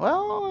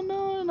well,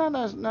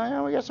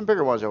 no, we got some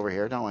bigger ones over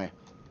here, don't we?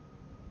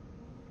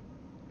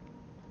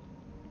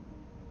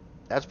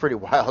 That's pretty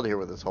wild here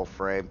with this whole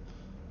frame.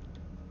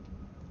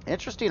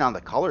 Interesting on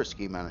the color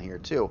scheme on here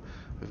too.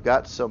 We've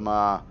got a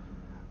lot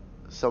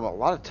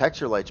of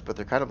texture lights, but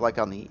they're kind of like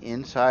on the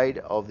inside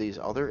of these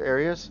other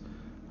areas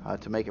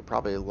to make it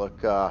probably look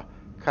kind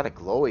of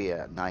glowy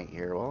at night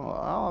here. Well,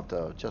 I'll have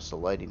to adjust the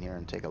lighting here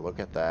and take a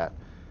look at that.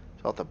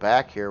 So at the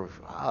back here,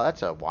 wow,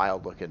 that's a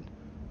wild looking.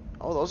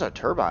 Oh, those are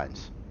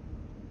turbines.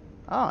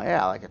 Oh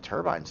yeah, like a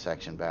turbine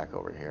section back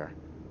over here.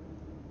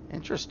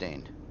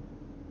 Interesting.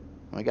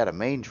 We got a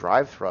main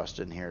drive thrust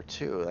in here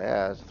too.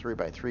 Yeah, there's a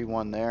 3x3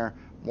 one there.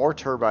 More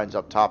turbines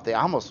up top. They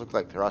almost look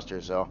like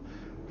thrusters though,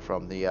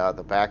 from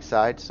the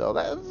backside. So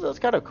that's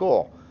kind of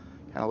cool.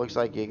 Kind of looks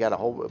like you got a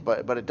whole,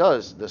 but it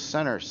does. The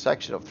center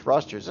section of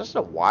thrusters. This is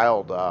a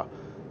wild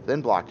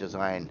thin block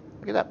design.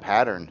 Look at that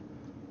pattern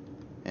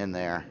in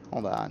there.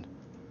 Hold on.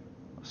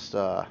 Let's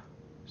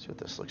see what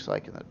this looks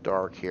like in the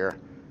dark here.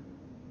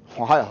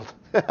 Wild.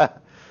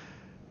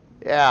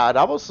 Yeah, it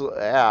almost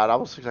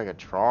looks like a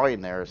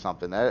drawing there or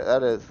something.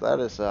 That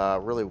is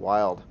really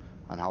wild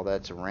on how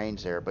that's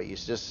arranged there. But you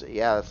just,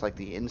 yeah, it's like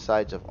the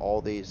insides of all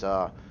these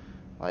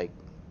like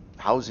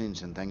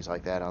housings and things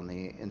like that on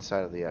the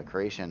inside of the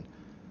creation.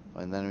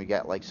 And then we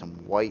got like some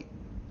white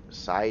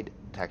side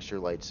texture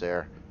lights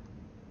there.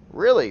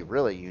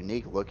 Really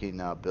unique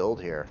looking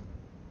build here.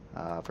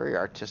 Very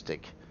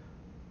artistic.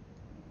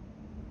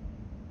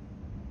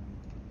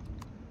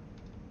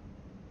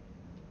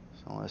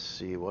 So let's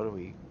see, what do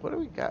we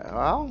got?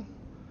 Well,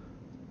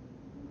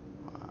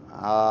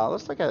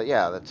 let's look at,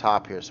 yeah, the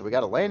top here. So we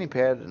got a landing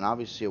pad and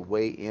obviously a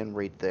way in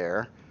right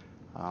there.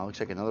 Looks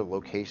like another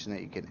location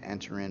that you can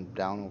enter in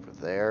down over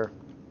there.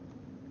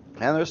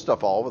 And there's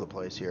stuff all over the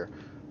place here.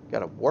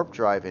 Got a warp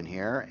drive in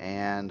here,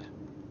 and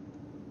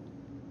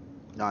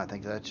no, I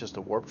think that's just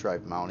a warp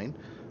drive mounting.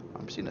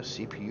 I'm seeing a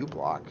CPU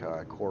block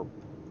core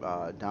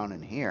down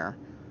in here.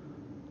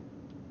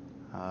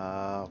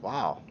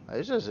 Wow,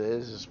 it's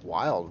just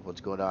wild what's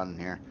going on in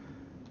here.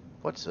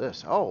 What's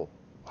this? Oh,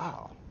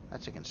 wow,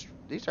 That's a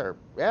these are,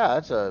 yeah,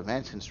 that's a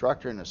advanced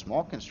constructor and a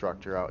small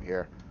constructor out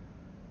here.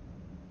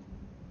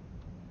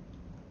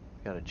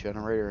 Got a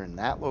generator in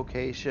that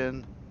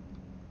location.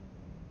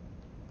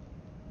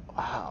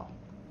 Wow.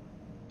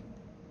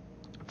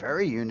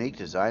 Very unique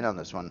design on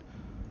this one.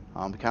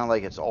 Kind of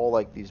like it's all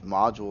like these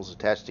modules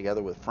attached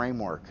together with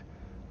framework.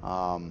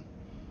 And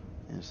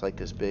it's like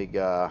this big,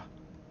 I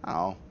don't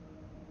know.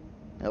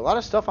 A lot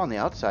of stuff on the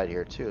outside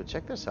here too.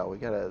 Check this out. We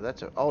got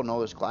oh no,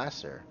 there's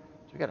glass there.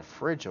 So we got a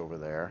fridge over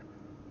there.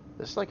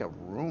 This is like a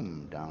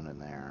room down in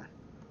there.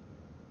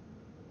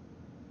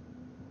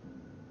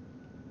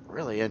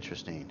 Really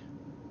interesting.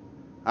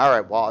 All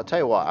right, well, I'll tell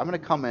you what. I'm going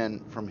to come in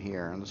from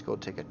here, and let's go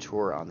take a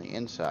tour on the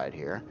inside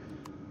here.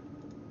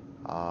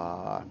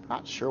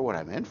 Not sure what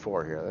I'm in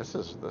for here. This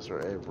is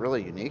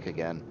really unique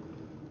again.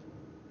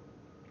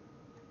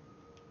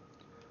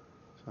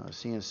 So I'm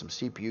seeing some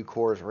CPU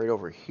cores right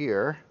over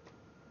here.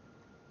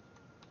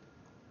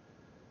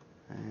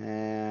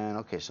 And,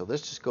 okay, so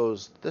this just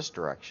goes this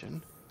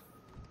direction.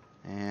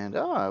 And,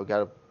 oh, I've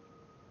got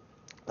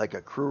like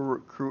a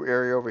crew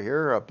area over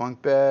here, a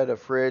bunk bed, a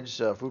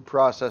fridge, a food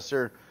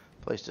processor,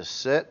 place to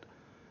sit.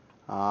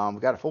 We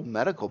got a full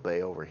medical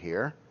bay over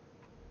here.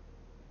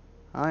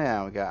 Oh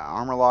yeah, we got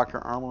armor locker,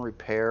 armor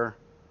repair.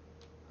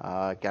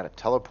 Got a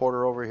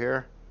teleporter over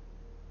here.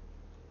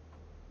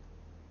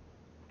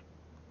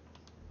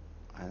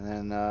 And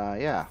then,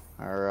 yeah,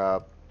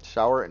 our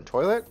shower and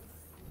toilet.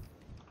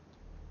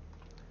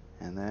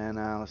 And then,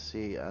 let's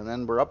see, and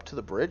then we're up to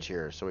the bridge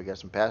here. So we got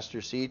some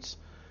passenger seats,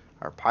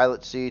 our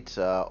pilot seats,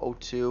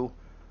 O2.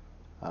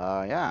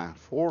 Yeah,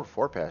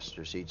 four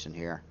passenger seats in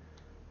here.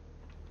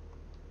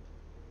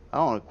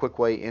 Oh, and a quick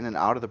way in and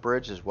out of the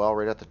bridge as well,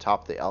 right at the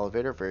top of the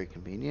elevator. Very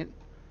convenient.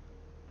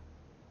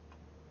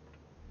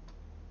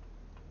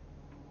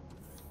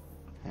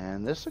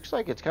 And this looks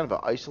like it's kind of an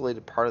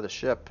isolated part of the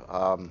ship.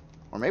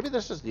 Or maybe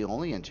this is the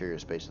only interior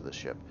space of the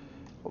ship.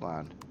 Hold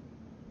on.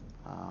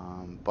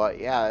 But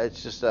yeah,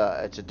 it's just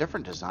it's a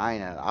different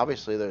design, and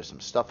obviously there's some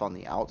stuff on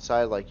the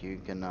outside, like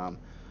you can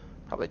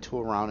probably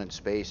tool around in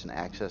space and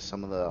access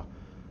some of the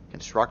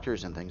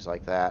constructors and things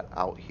like that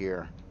out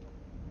here.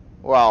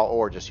 Well,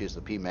 or just use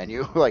the P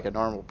menu like a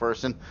normal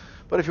person.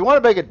 But if you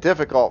want to make it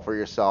difficult for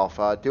yourself,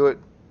 do it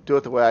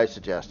the way I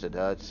suggested.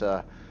 It's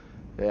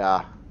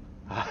yeah.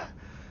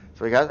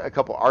 So we got a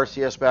couple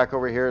RCS back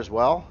over here as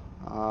well.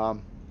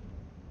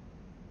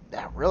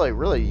 Yeah,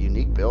 really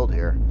unique build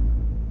here.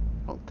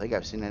 I don't think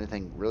I've seen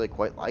anything really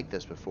quite like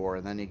this before.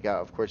 And then you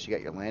got, of course, you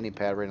got your landing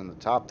pad right on the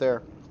top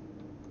there.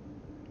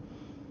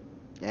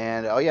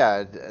 And oh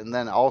yeah, and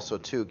then also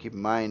too, keep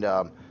in mind,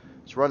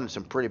 it's running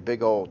some pretty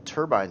big old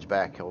turbines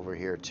back over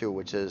here too,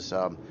 which is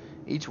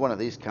each one of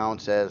these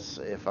counts as,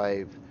 if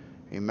I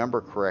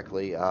remember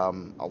correctly, a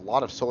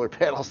lot of solar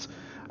panels.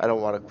 I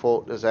don't want to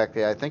quote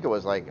exactly. I think it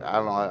was like, I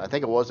don't know, I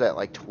think it was at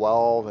like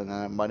 12, and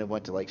then it might have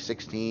went to like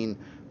 16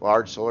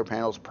 large solar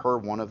panels per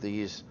one of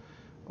these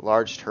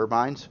large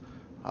turbines.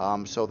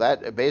 So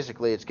that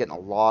basically, it's getting a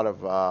lot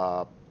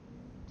of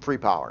free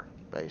power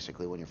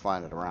basically when you're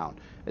flying it around.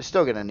 It's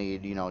still going to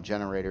need, you know,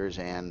 generators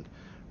and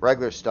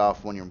regular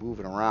stuff when you're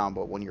moving around,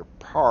 but when you're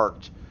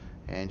parked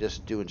and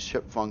just doing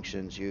ship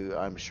functions,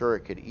 I'm sure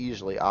it could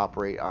easily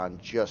operate on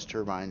just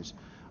turbines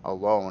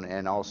alone,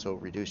 and also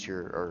reduce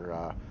your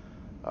or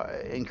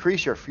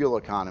increase your fuel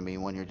economy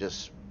when you're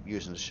just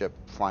using the ship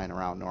flying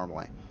around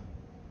normally.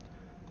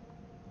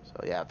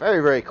 So yeah,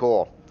 very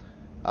cool.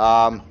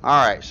 All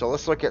right, so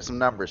let's look at some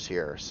numbers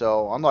here.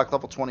 So unlock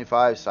level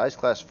 25, size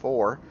class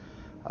 4,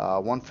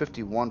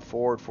 151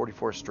 forward,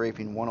 44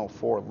 strafing,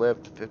 104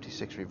 lift,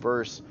 56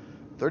 reverse,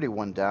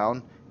 31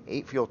 down,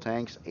 8 fuel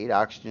tanks, 8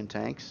 oxygen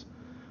tanks.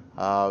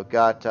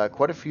 Got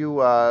quite a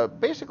few,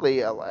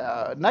 basically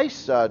a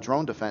nice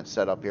drone defense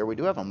setup here. We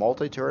do have a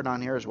multi-turret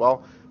on here as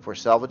well for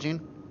salvaging.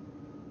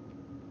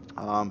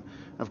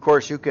 Of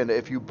course, you can,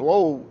 if you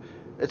blow,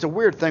 it's a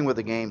weird thing with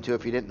the game too,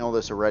 if you didn't know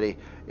this already.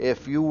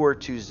 If you were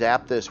to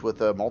zap this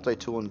with a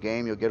multi-tool in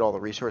game, you'll get all the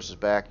resources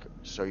back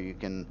so you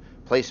can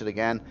place it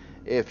again.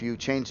 If you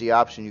change the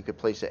option, you could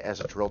place it as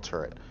a drill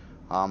turret.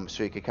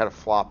 So you could kind of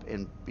flop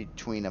in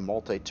between a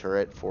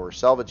multi-turret for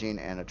salvaging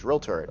and a drill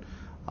turret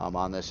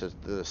on this. Is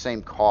the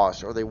same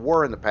cost, or they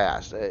were in the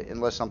past,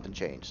 unless something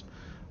changed.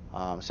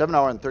 7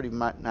 hour and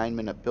 39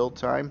 minute build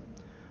time.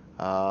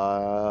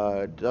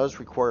 Does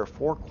require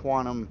 4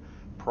 quantum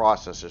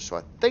processors, so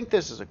I think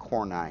this is a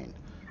Core 9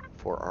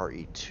 for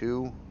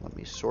RE2. Let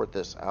me sort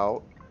this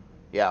out.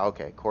 Yeah,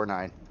 okay, Core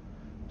 9.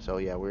 So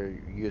yeah, we're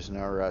using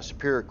our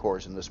superior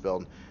cores in this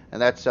build,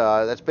 and that's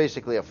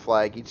basically a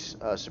flag. Each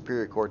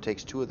superior core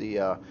takes 2 of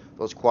the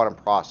those quantum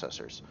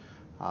processors.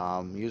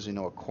 Usually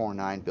know a Core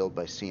 9 build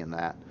by seeing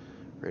that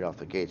right off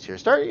the gates here.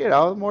 You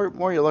know, the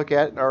more you look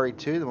at it,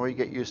 RE2, the more you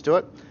get used to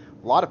it.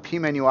 A lot of P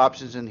menu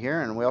options in here,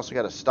 and we also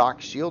got a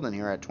stock shield in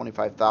here at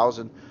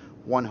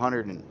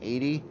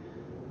 25,180.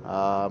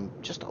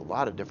 Just a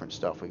lot of different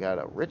stuff. We got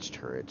a rich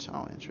turrets.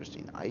 Oh,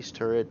 interesting. Ice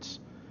turrets.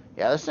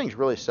 Yeah, this thing's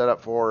really set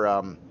up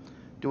for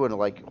doing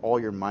like all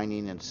your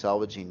mining and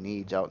salvaging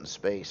needs out in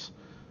space.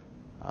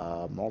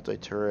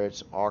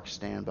 Multi-turrets, AUX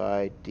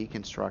standby,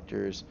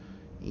 deconstructors,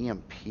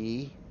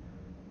 EMP.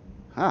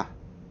 Huh.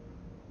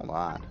 Hold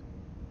on.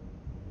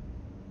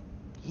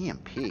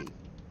 EMP.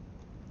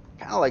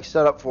 Kind of like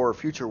set up for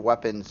future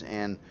weapons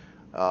and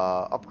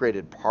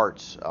upgraded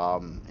parts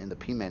in the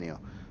P menu.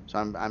 So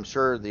I'm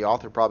sure the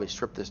author probably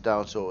stripped this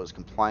down so it was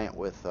compliant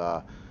with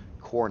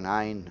Core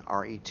 9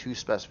 RE2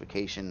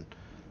 specification,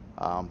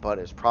 but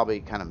it's probably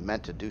kind of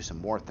meant to do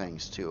some more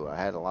things too. I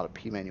had a lot of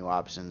P menu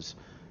options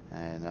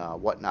and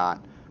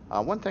whatnot.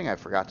 One thing I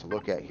forgot to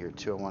look at here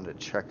too, I wanted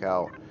to check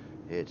out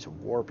its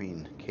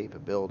warping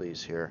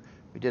capabilities here.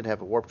 We did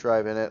have a warp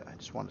drive in it. I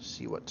just wanted to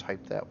see what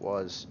type that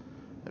was.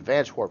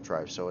 Advanced warp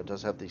drive, so it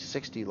does have the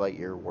 60 light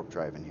year warp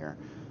drive in here.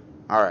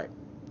 All right,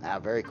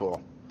 very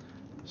cool.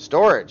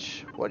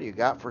 Storage. What do you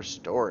got for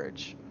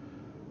storage?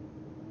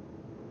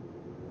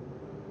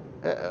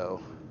 Uh-oh.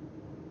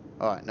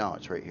 Oh, no,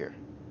 it's right here.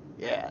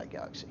 Yeah,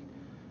 Galaxy.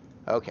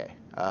 Okay.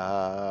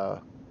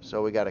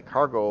 So we got a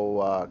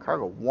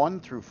cargo 1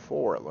 through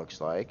 4, it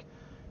looks like.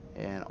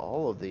 And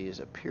all of these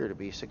appear to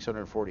be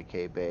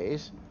 640k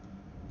bays.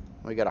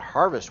 We got a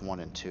harvest 1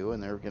 and 2,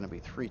 and they're going to be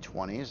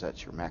 320s.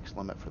 That's your max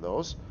limit for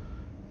those.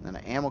 And then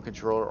an ammo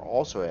controller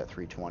also at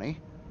 320.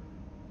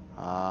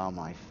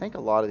 I think a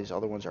lot of these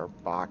other ones are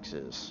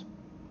boxes.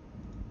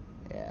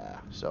 Yeah,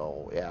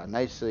 so yeah,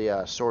 nicely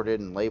sorted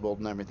and labeled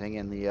and everything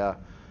in the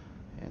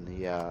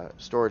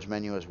storage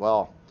menu as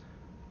well.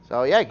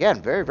 So yeah,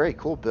 again, very, very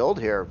cool build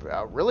here.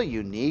 Really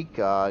unique,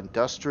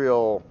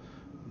 industrial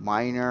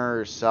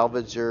miner,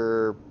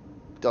 salvager,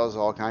 does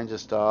all kinds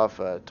of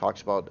stuff.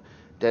 Talks about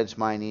dense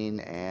mining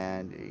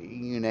and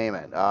you name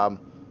it. And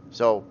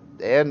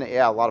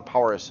yeah, a lot of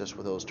power assist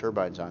with those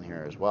turbines on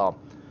here as well.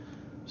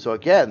 So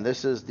again,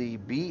 this is the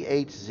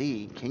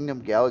B8Z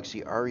Kingdom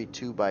Galaxy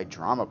RE2 by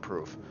Drama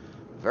Proof.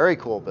 Very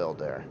cool build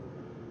there.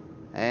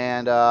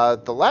 And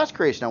the last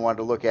creation I wanted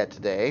to look at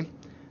today,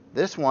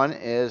 this one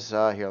is,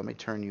 here, let me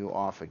turn you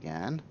off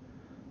again.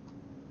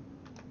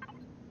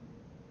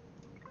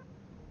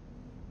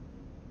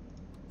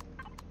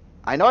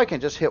 I know I can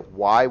just hit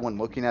Y when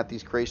looking at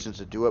these creations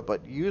to do it,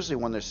 but usually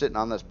when they're sitting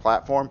on this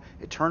platform,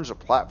 it turns the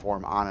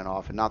platform on and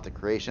off and not the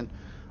creation.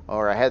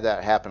 Or I had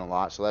that happen a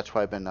lot, so that's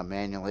why I've been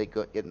manually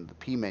getting the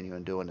P menu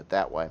and doing it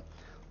that way.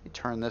 Let me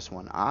turn this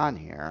one on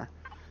here.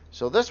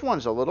 So this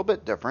one's a little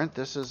bit different.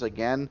 This is,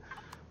 again,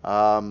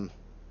 a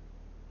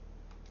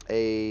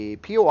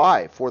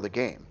POI for the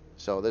game.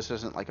 So this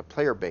isn't like a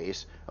player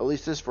base. At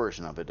least this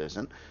version of it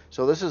isn't.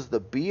 So this is the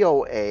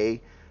BOA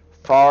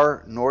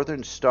Far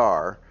Northern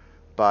Star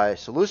by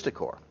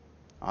Celesticor.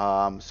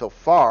 So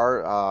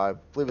Far, I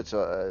believe it's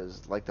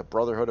like the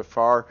Brotherhood of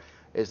Far,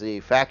 is the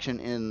faction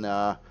in,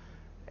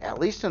 at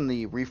least in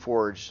the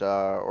Reforged,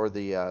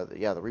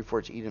 the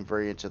Reforged Eden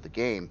variants of the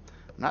game.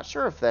 I'm not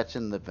sure if that's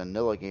in the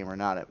vanilla game or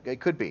not. It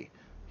could be.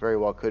 Very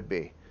well could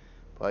be.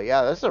 But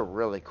yeah, this is a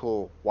really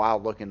cool,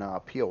 wild-looking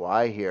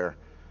POI here.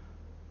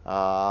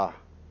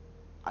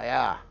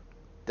 Yeah,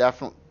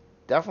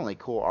 definitely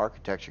cool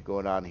architecture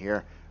going on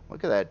here.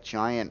 Look at that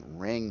giant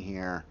ring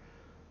here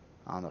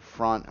on the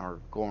front, or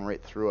going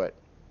right through it.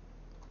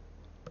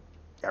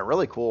 Yeah,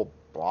 really cool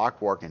block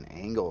work and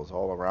angles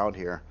all around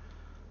here.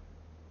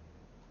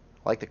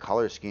 I like the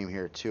color scheme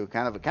here too. It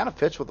kind of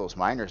fits with those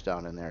miners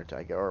down in there,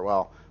 or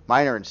well,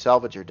 miner and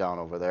salvager down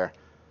over there.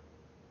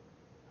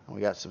 And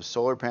we got some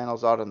solar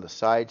panels out on the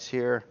sides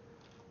here.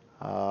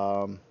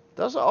 It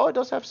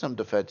does have some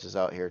defenses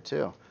out here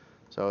too.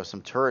 So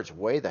some turrets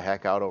way the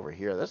heck out over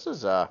here. This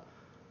is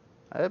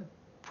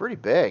pretty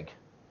big.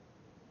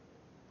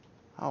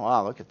 Oh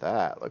wow, look at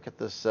that. Look at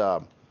this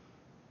kind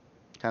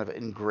of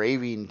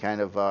engraving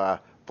kind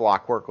of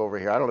block work over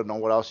here. I don't know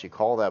what else you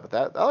call that, but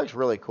that looks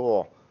really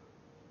cool.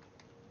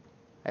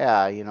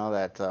 Yeah, you know,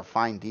 that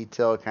fine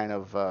detail kind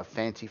of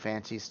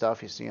fancy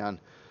stuff you see on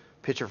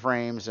picture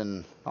frames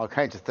and all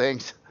kinds of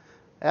things.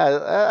 Yeah,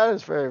 that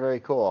is very, very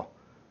cool.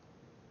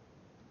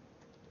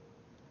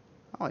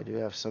 Oh, I do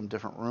have some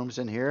different rooms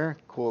in here.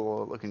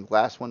 Cool looking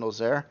glass windows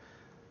there.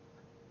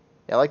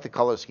 Yeah, I like the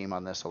color scheme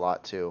on this a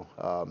lot too.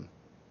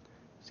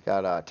 It's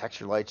got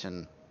texture lights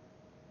in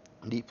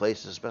neat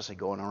places, especially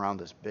going around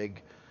this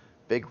big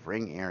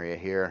ring area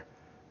here.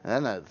 And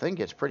then the thing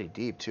gets pretty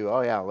deep too.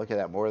 Oh yeah, look at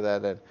that, more of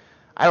that.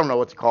 I don't know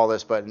what to call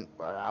this, but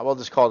I will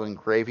just call it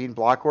engraving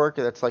block work.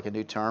 That's like a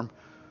new term.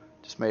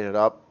 Just made it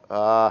up.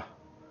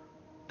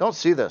 Don't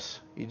see this.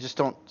 You just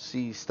don't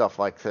see stuff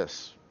like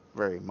this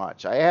very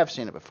much. I have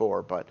seen it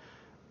before, but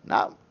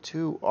not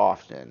too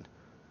often.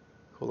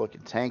 Cool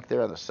looking tank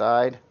there on the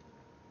side.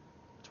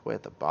 It's way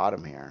at the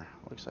bottom here.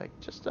 Looks like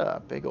just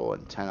a big old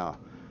antenna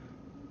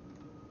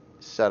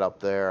set up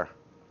there.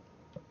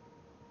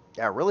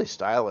 Yeah, really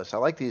stylish. I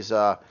like these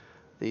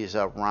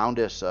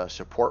roundest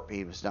support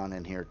beams down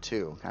in here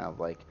too, kind of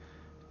like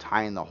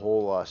tying the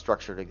whole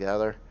structure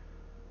together.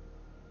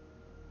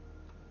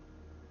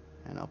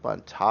 And up on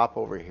top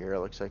over here,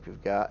 it looks like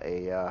we've got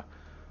a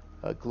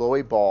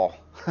glowy ball.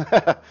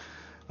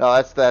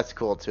 No, that's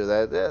cool too.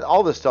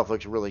 All this stuff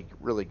looks really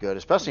good,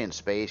 especially in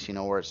space. You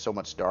know, where it's so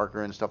much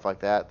darker and stuff like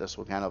that. This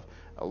will kind of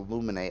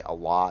illuminate a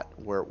lot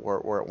where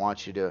it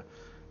wants you to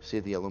see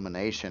the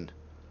illumination.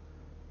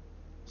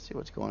 Let's see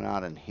what's going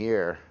on in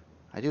here.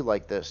 I do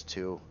like this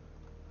too.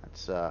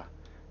 That's yeah,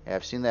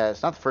 I've seen that.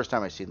 It's not the first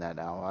time I've seen that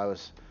now. I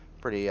was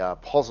pretty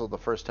puzzled the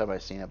first time I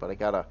seen it, but I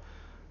got a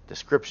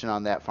description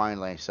on that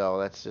finally. So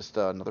that's just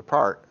another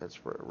part. That's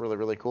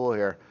really cool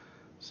here.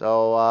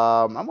 So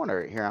I'm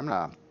wondering here. I'm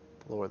gonna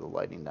lower the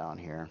lighting down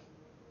here.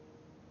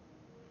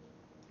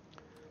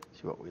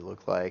 See what we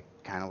look like,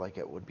 kind of like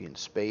it would be in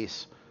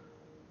space.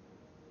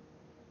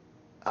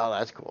 Oh,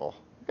 that's cool.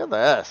 Look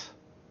at this.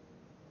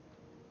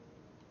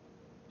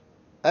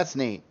 That's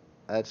neat.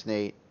 That's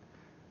neat.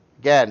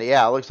 Again,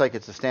 yeah, it looks like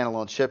it's a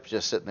standalone ship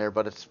just sitting there,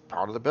 but it's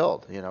part of the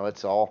build. You know,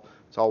 it's all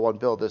one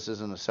build. This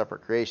isn't a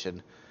separate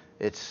creation.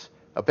 It's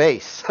a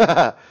base.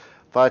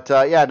 But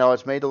yeah, no,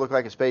 it's made to look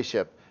like a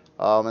spaceship.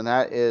 And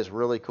that is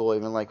really cool,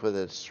 even like with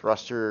its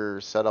thruster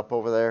setup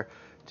over there.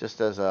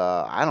 Just as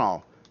a, I don't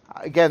know.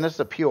 Again, this is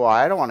a POI.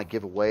 I don't want to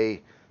give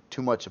away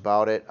too much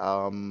about it.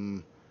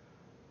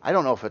 I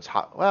don't know if it's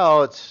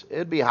well,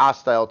 it'd be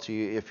hostile to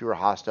you if you were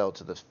hostile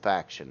to this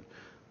faction.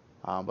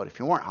 But if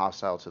you weren't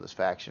hostile to this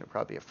faction, it'd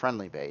probably be a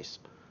friendly base.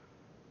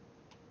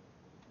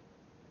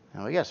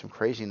 Now we got some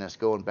craziness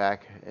going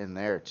back in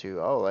there too.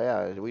 Oh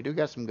yeah, we do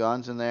got some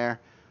guns in there.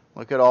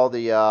 Look at all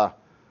the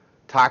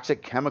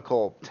toxic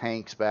chemical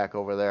tanks back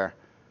over there.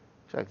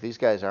 Looks like these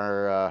guys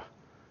are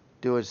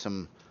doing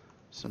some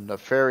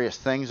nefarious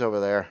things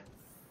over there.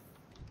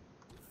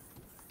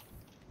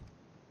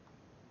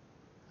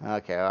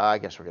 Okay, well, I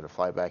guess we're gonna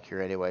fly back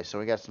here anyway. So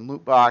we got some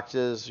loot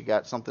boxes. We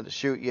got something to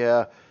shoot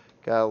you.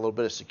 Got a little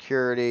bit of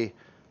security.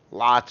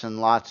 Lots and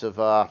lots of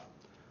I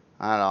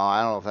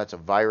don't know if that's a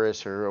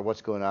virus or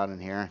what's going on in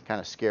here. Kind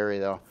of scary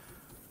though.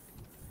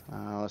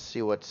 Let's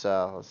see what's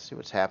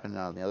happening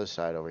on the other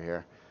side over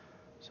here.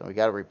 So we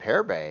got a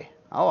repair bay.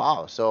 Oh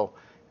wow! So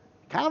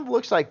kind of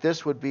looks like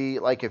this would be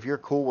like if you're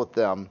cool with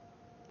them.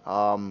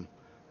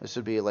 This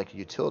would be like a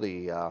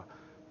utility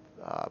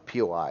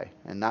POI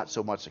and not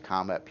so much a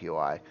combat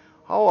POI.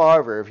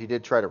 However, if you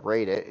did try to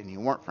raid it and you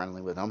weren't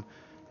friendly with them,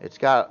 it's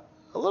got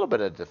a little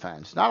bit of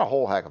defense. Not a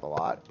whole heck of a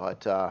lot,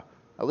 but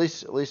at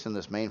least in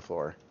this main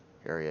floor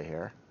area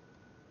here.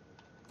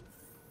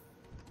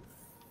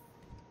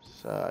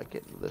 So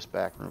get into this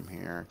back room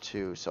here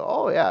too. So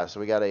oh yeah, so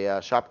we got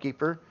a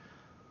shopkeeper.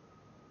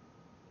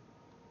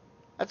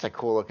 That's a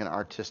cool looking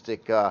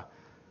artistic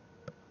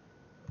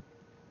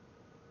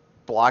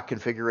block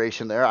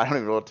configuration there. I don't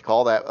even know what to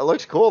call that. It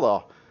looks cool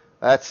though.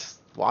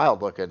 That's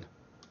wild looking.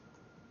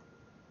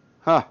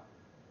 Huh.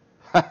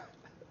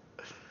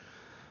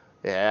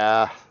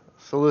 Yeah.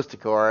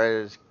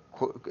 Solusticor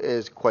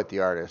is quite the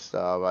artist.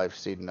 I've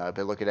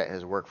been looking at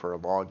his work for a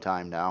long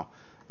time now.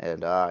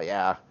 And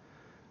yeah,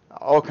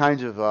 all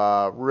kinds of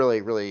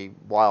really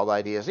wild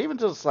ideas. Even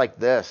just like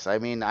this. I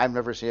mean, I've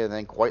never seen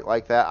anything quite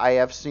like that. I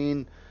have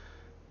seen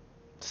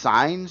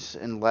signs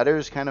and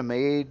letters kind of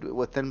made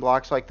with thin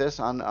blocks like this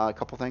on a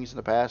couple things in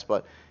the past,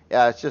 but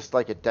yeah, it's just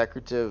like a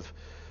decorative,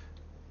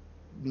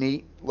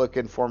 neat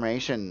looking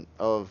formation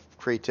of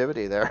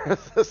creativity there.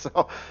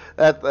 So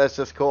that's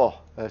just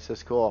cool. That's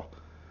just cool.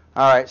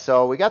 All right,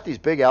 so we got these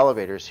big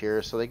elevators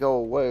here, so they go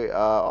way.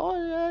 Oh,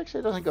 yeah, actually,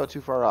 it doesn't go too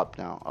far up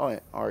now. Oh,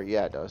 or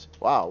yeah, it does.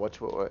 Wow, what?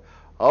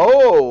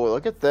 Oh,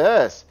 look at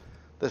this,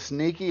 the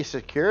sneaky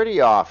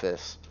security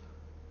office.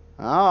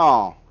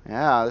 Oh,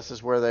 yeah, this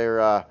is where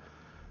they're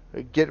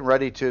getting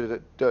ready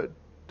to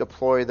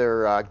deploy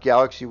their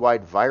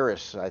galaxy-wide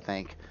virus, I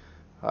think.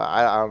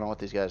 I don't know what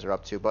these guys are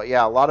up to, but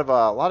yeah, a lot of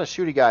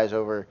shooty guys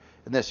over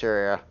in this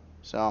area.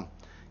 So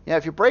yeah,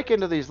 if you break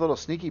into these little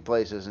sneaky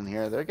places in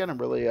here, they're gonna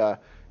really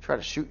try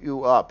to shoot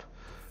you up.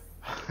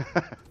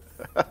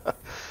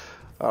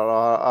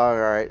 All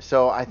right,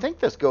 so I think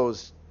this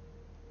goes.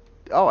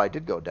 Oh, I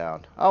did go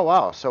down. Oh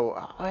wow, so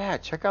oh yeah,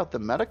 check out the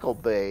medical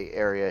bay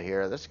area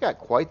here. This got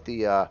quite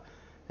the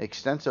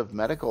extensive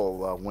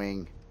medical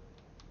wing.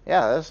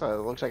 Yeah, this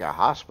looks like a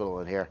hospital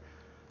in here.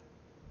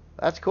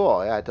 That's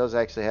cool. Yeah, it does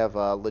actually have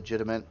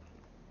legitimate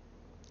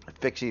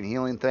fixing and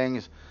healing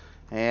things.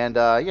 And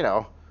you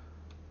know,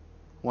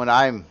 when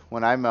I'm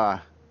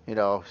you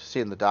know,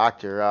 seeing the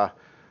doctor,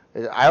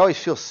 I always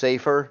feel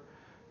safer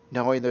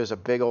knowing there's a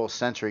big old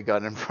sentry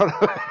gun in front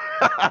of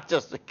it,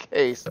 just in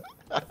case.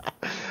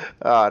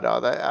 Oh no,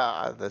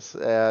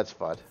 that's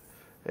fun.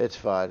 It's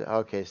fun.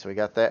 Okay, so we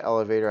got that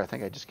elevator. I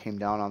think I just came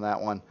down on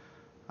that one.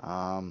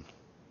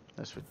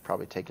 This would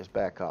probably take us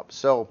back up.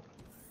 So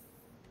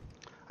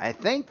I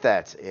think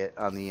that's it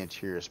on the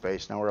interior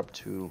space. Now we're up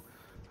to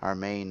our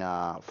main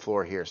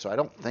floor here. So I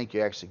don't think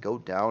you actually go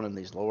down in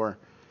these lower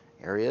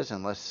areas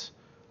unless,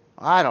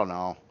 I don't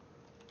know.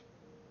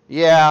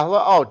 Yeah,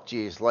 oh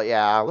geez,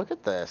 yeah, look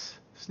at this.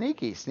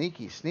 Sneaky.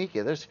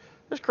 There's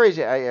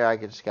crazy. I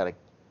just gotta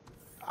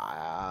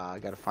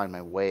find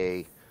my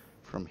way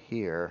from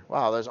here.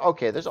 Wow, there's all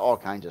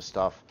kinds of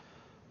stuff.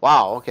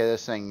 Wow, okay,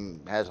 this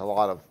thing has a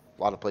lot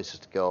of places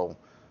to go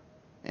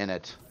in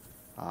it.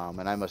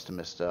 And I must have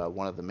missed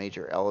one of the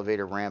major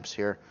elevator ramps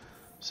here.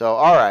 So,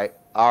 all right,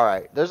 all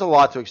right. There's a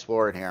lot to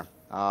explore in here.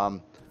 I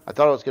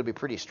thought it was going to be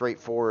pretty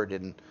straightforward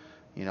and,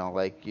 you know,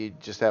 like you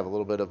just have a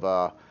little bit of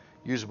a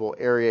usable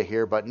area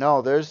here. But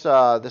no, there's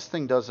this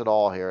thing does it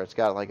all here. It's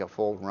got like a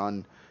full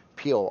run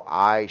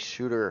POI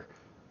shooter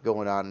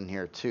going on in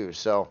here too.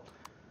 So,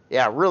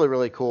 yeah, really,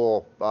 really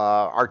cool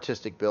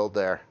artistic build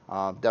there.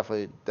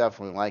 Definitely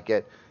like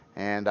it.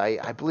 And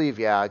I believe,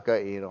 yeah,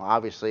 you know,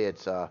 obviously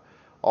it's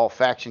all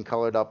faction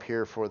colored up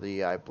here for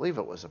the, I believe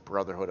it was a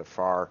Brotherhood of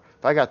Far.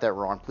 If I got that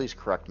wrong, please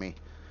correct me.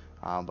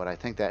 But I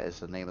think that is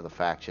the name of the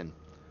faction.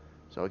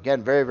 So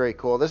again, very, very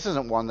cool. This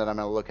isn't one that I'm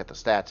going to look at the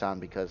stats on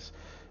because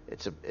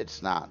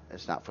it's not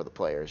for the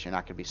players. You're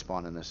not going to be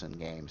spawning this in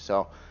game.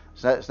 So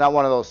it's not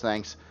one of those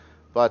things.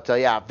 But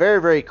yeah,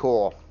 very, very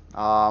cool.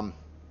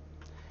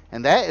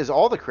 And that is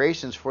all the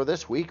creations for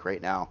this week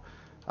right now.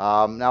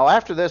 Now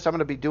after this, I'm going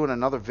to be doing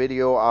another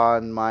video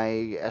on my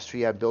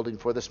SVI building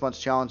for this month's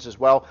challenge as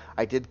well.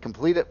 I did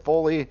complete it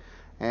fully,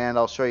 and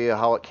I'll show you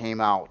how it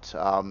came out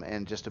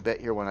in just a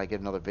bit here when I get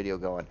another video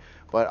going.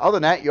 But other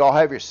than that, you all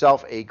have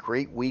yourself a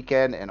great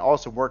weekend, and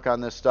awesome work on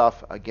this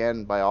stuff,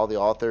 again, by all the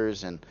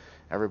authors and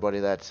everybody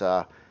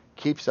that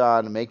keeps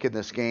on making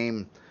this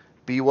game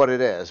be what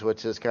it is,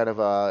 which is kind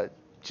of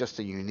just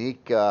a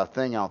unique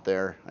thing out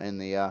there in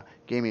the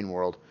gaming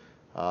world.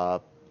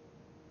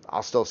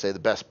 I'll still say the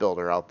best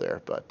builder out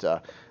there, but,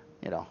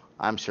 you know,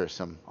 I'm sure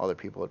some other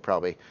people would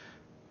probably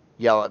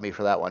yell at me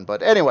for that one.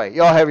 But anyway,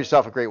 y'all have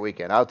yourself a great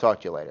weekend. I'll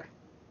talk to you later.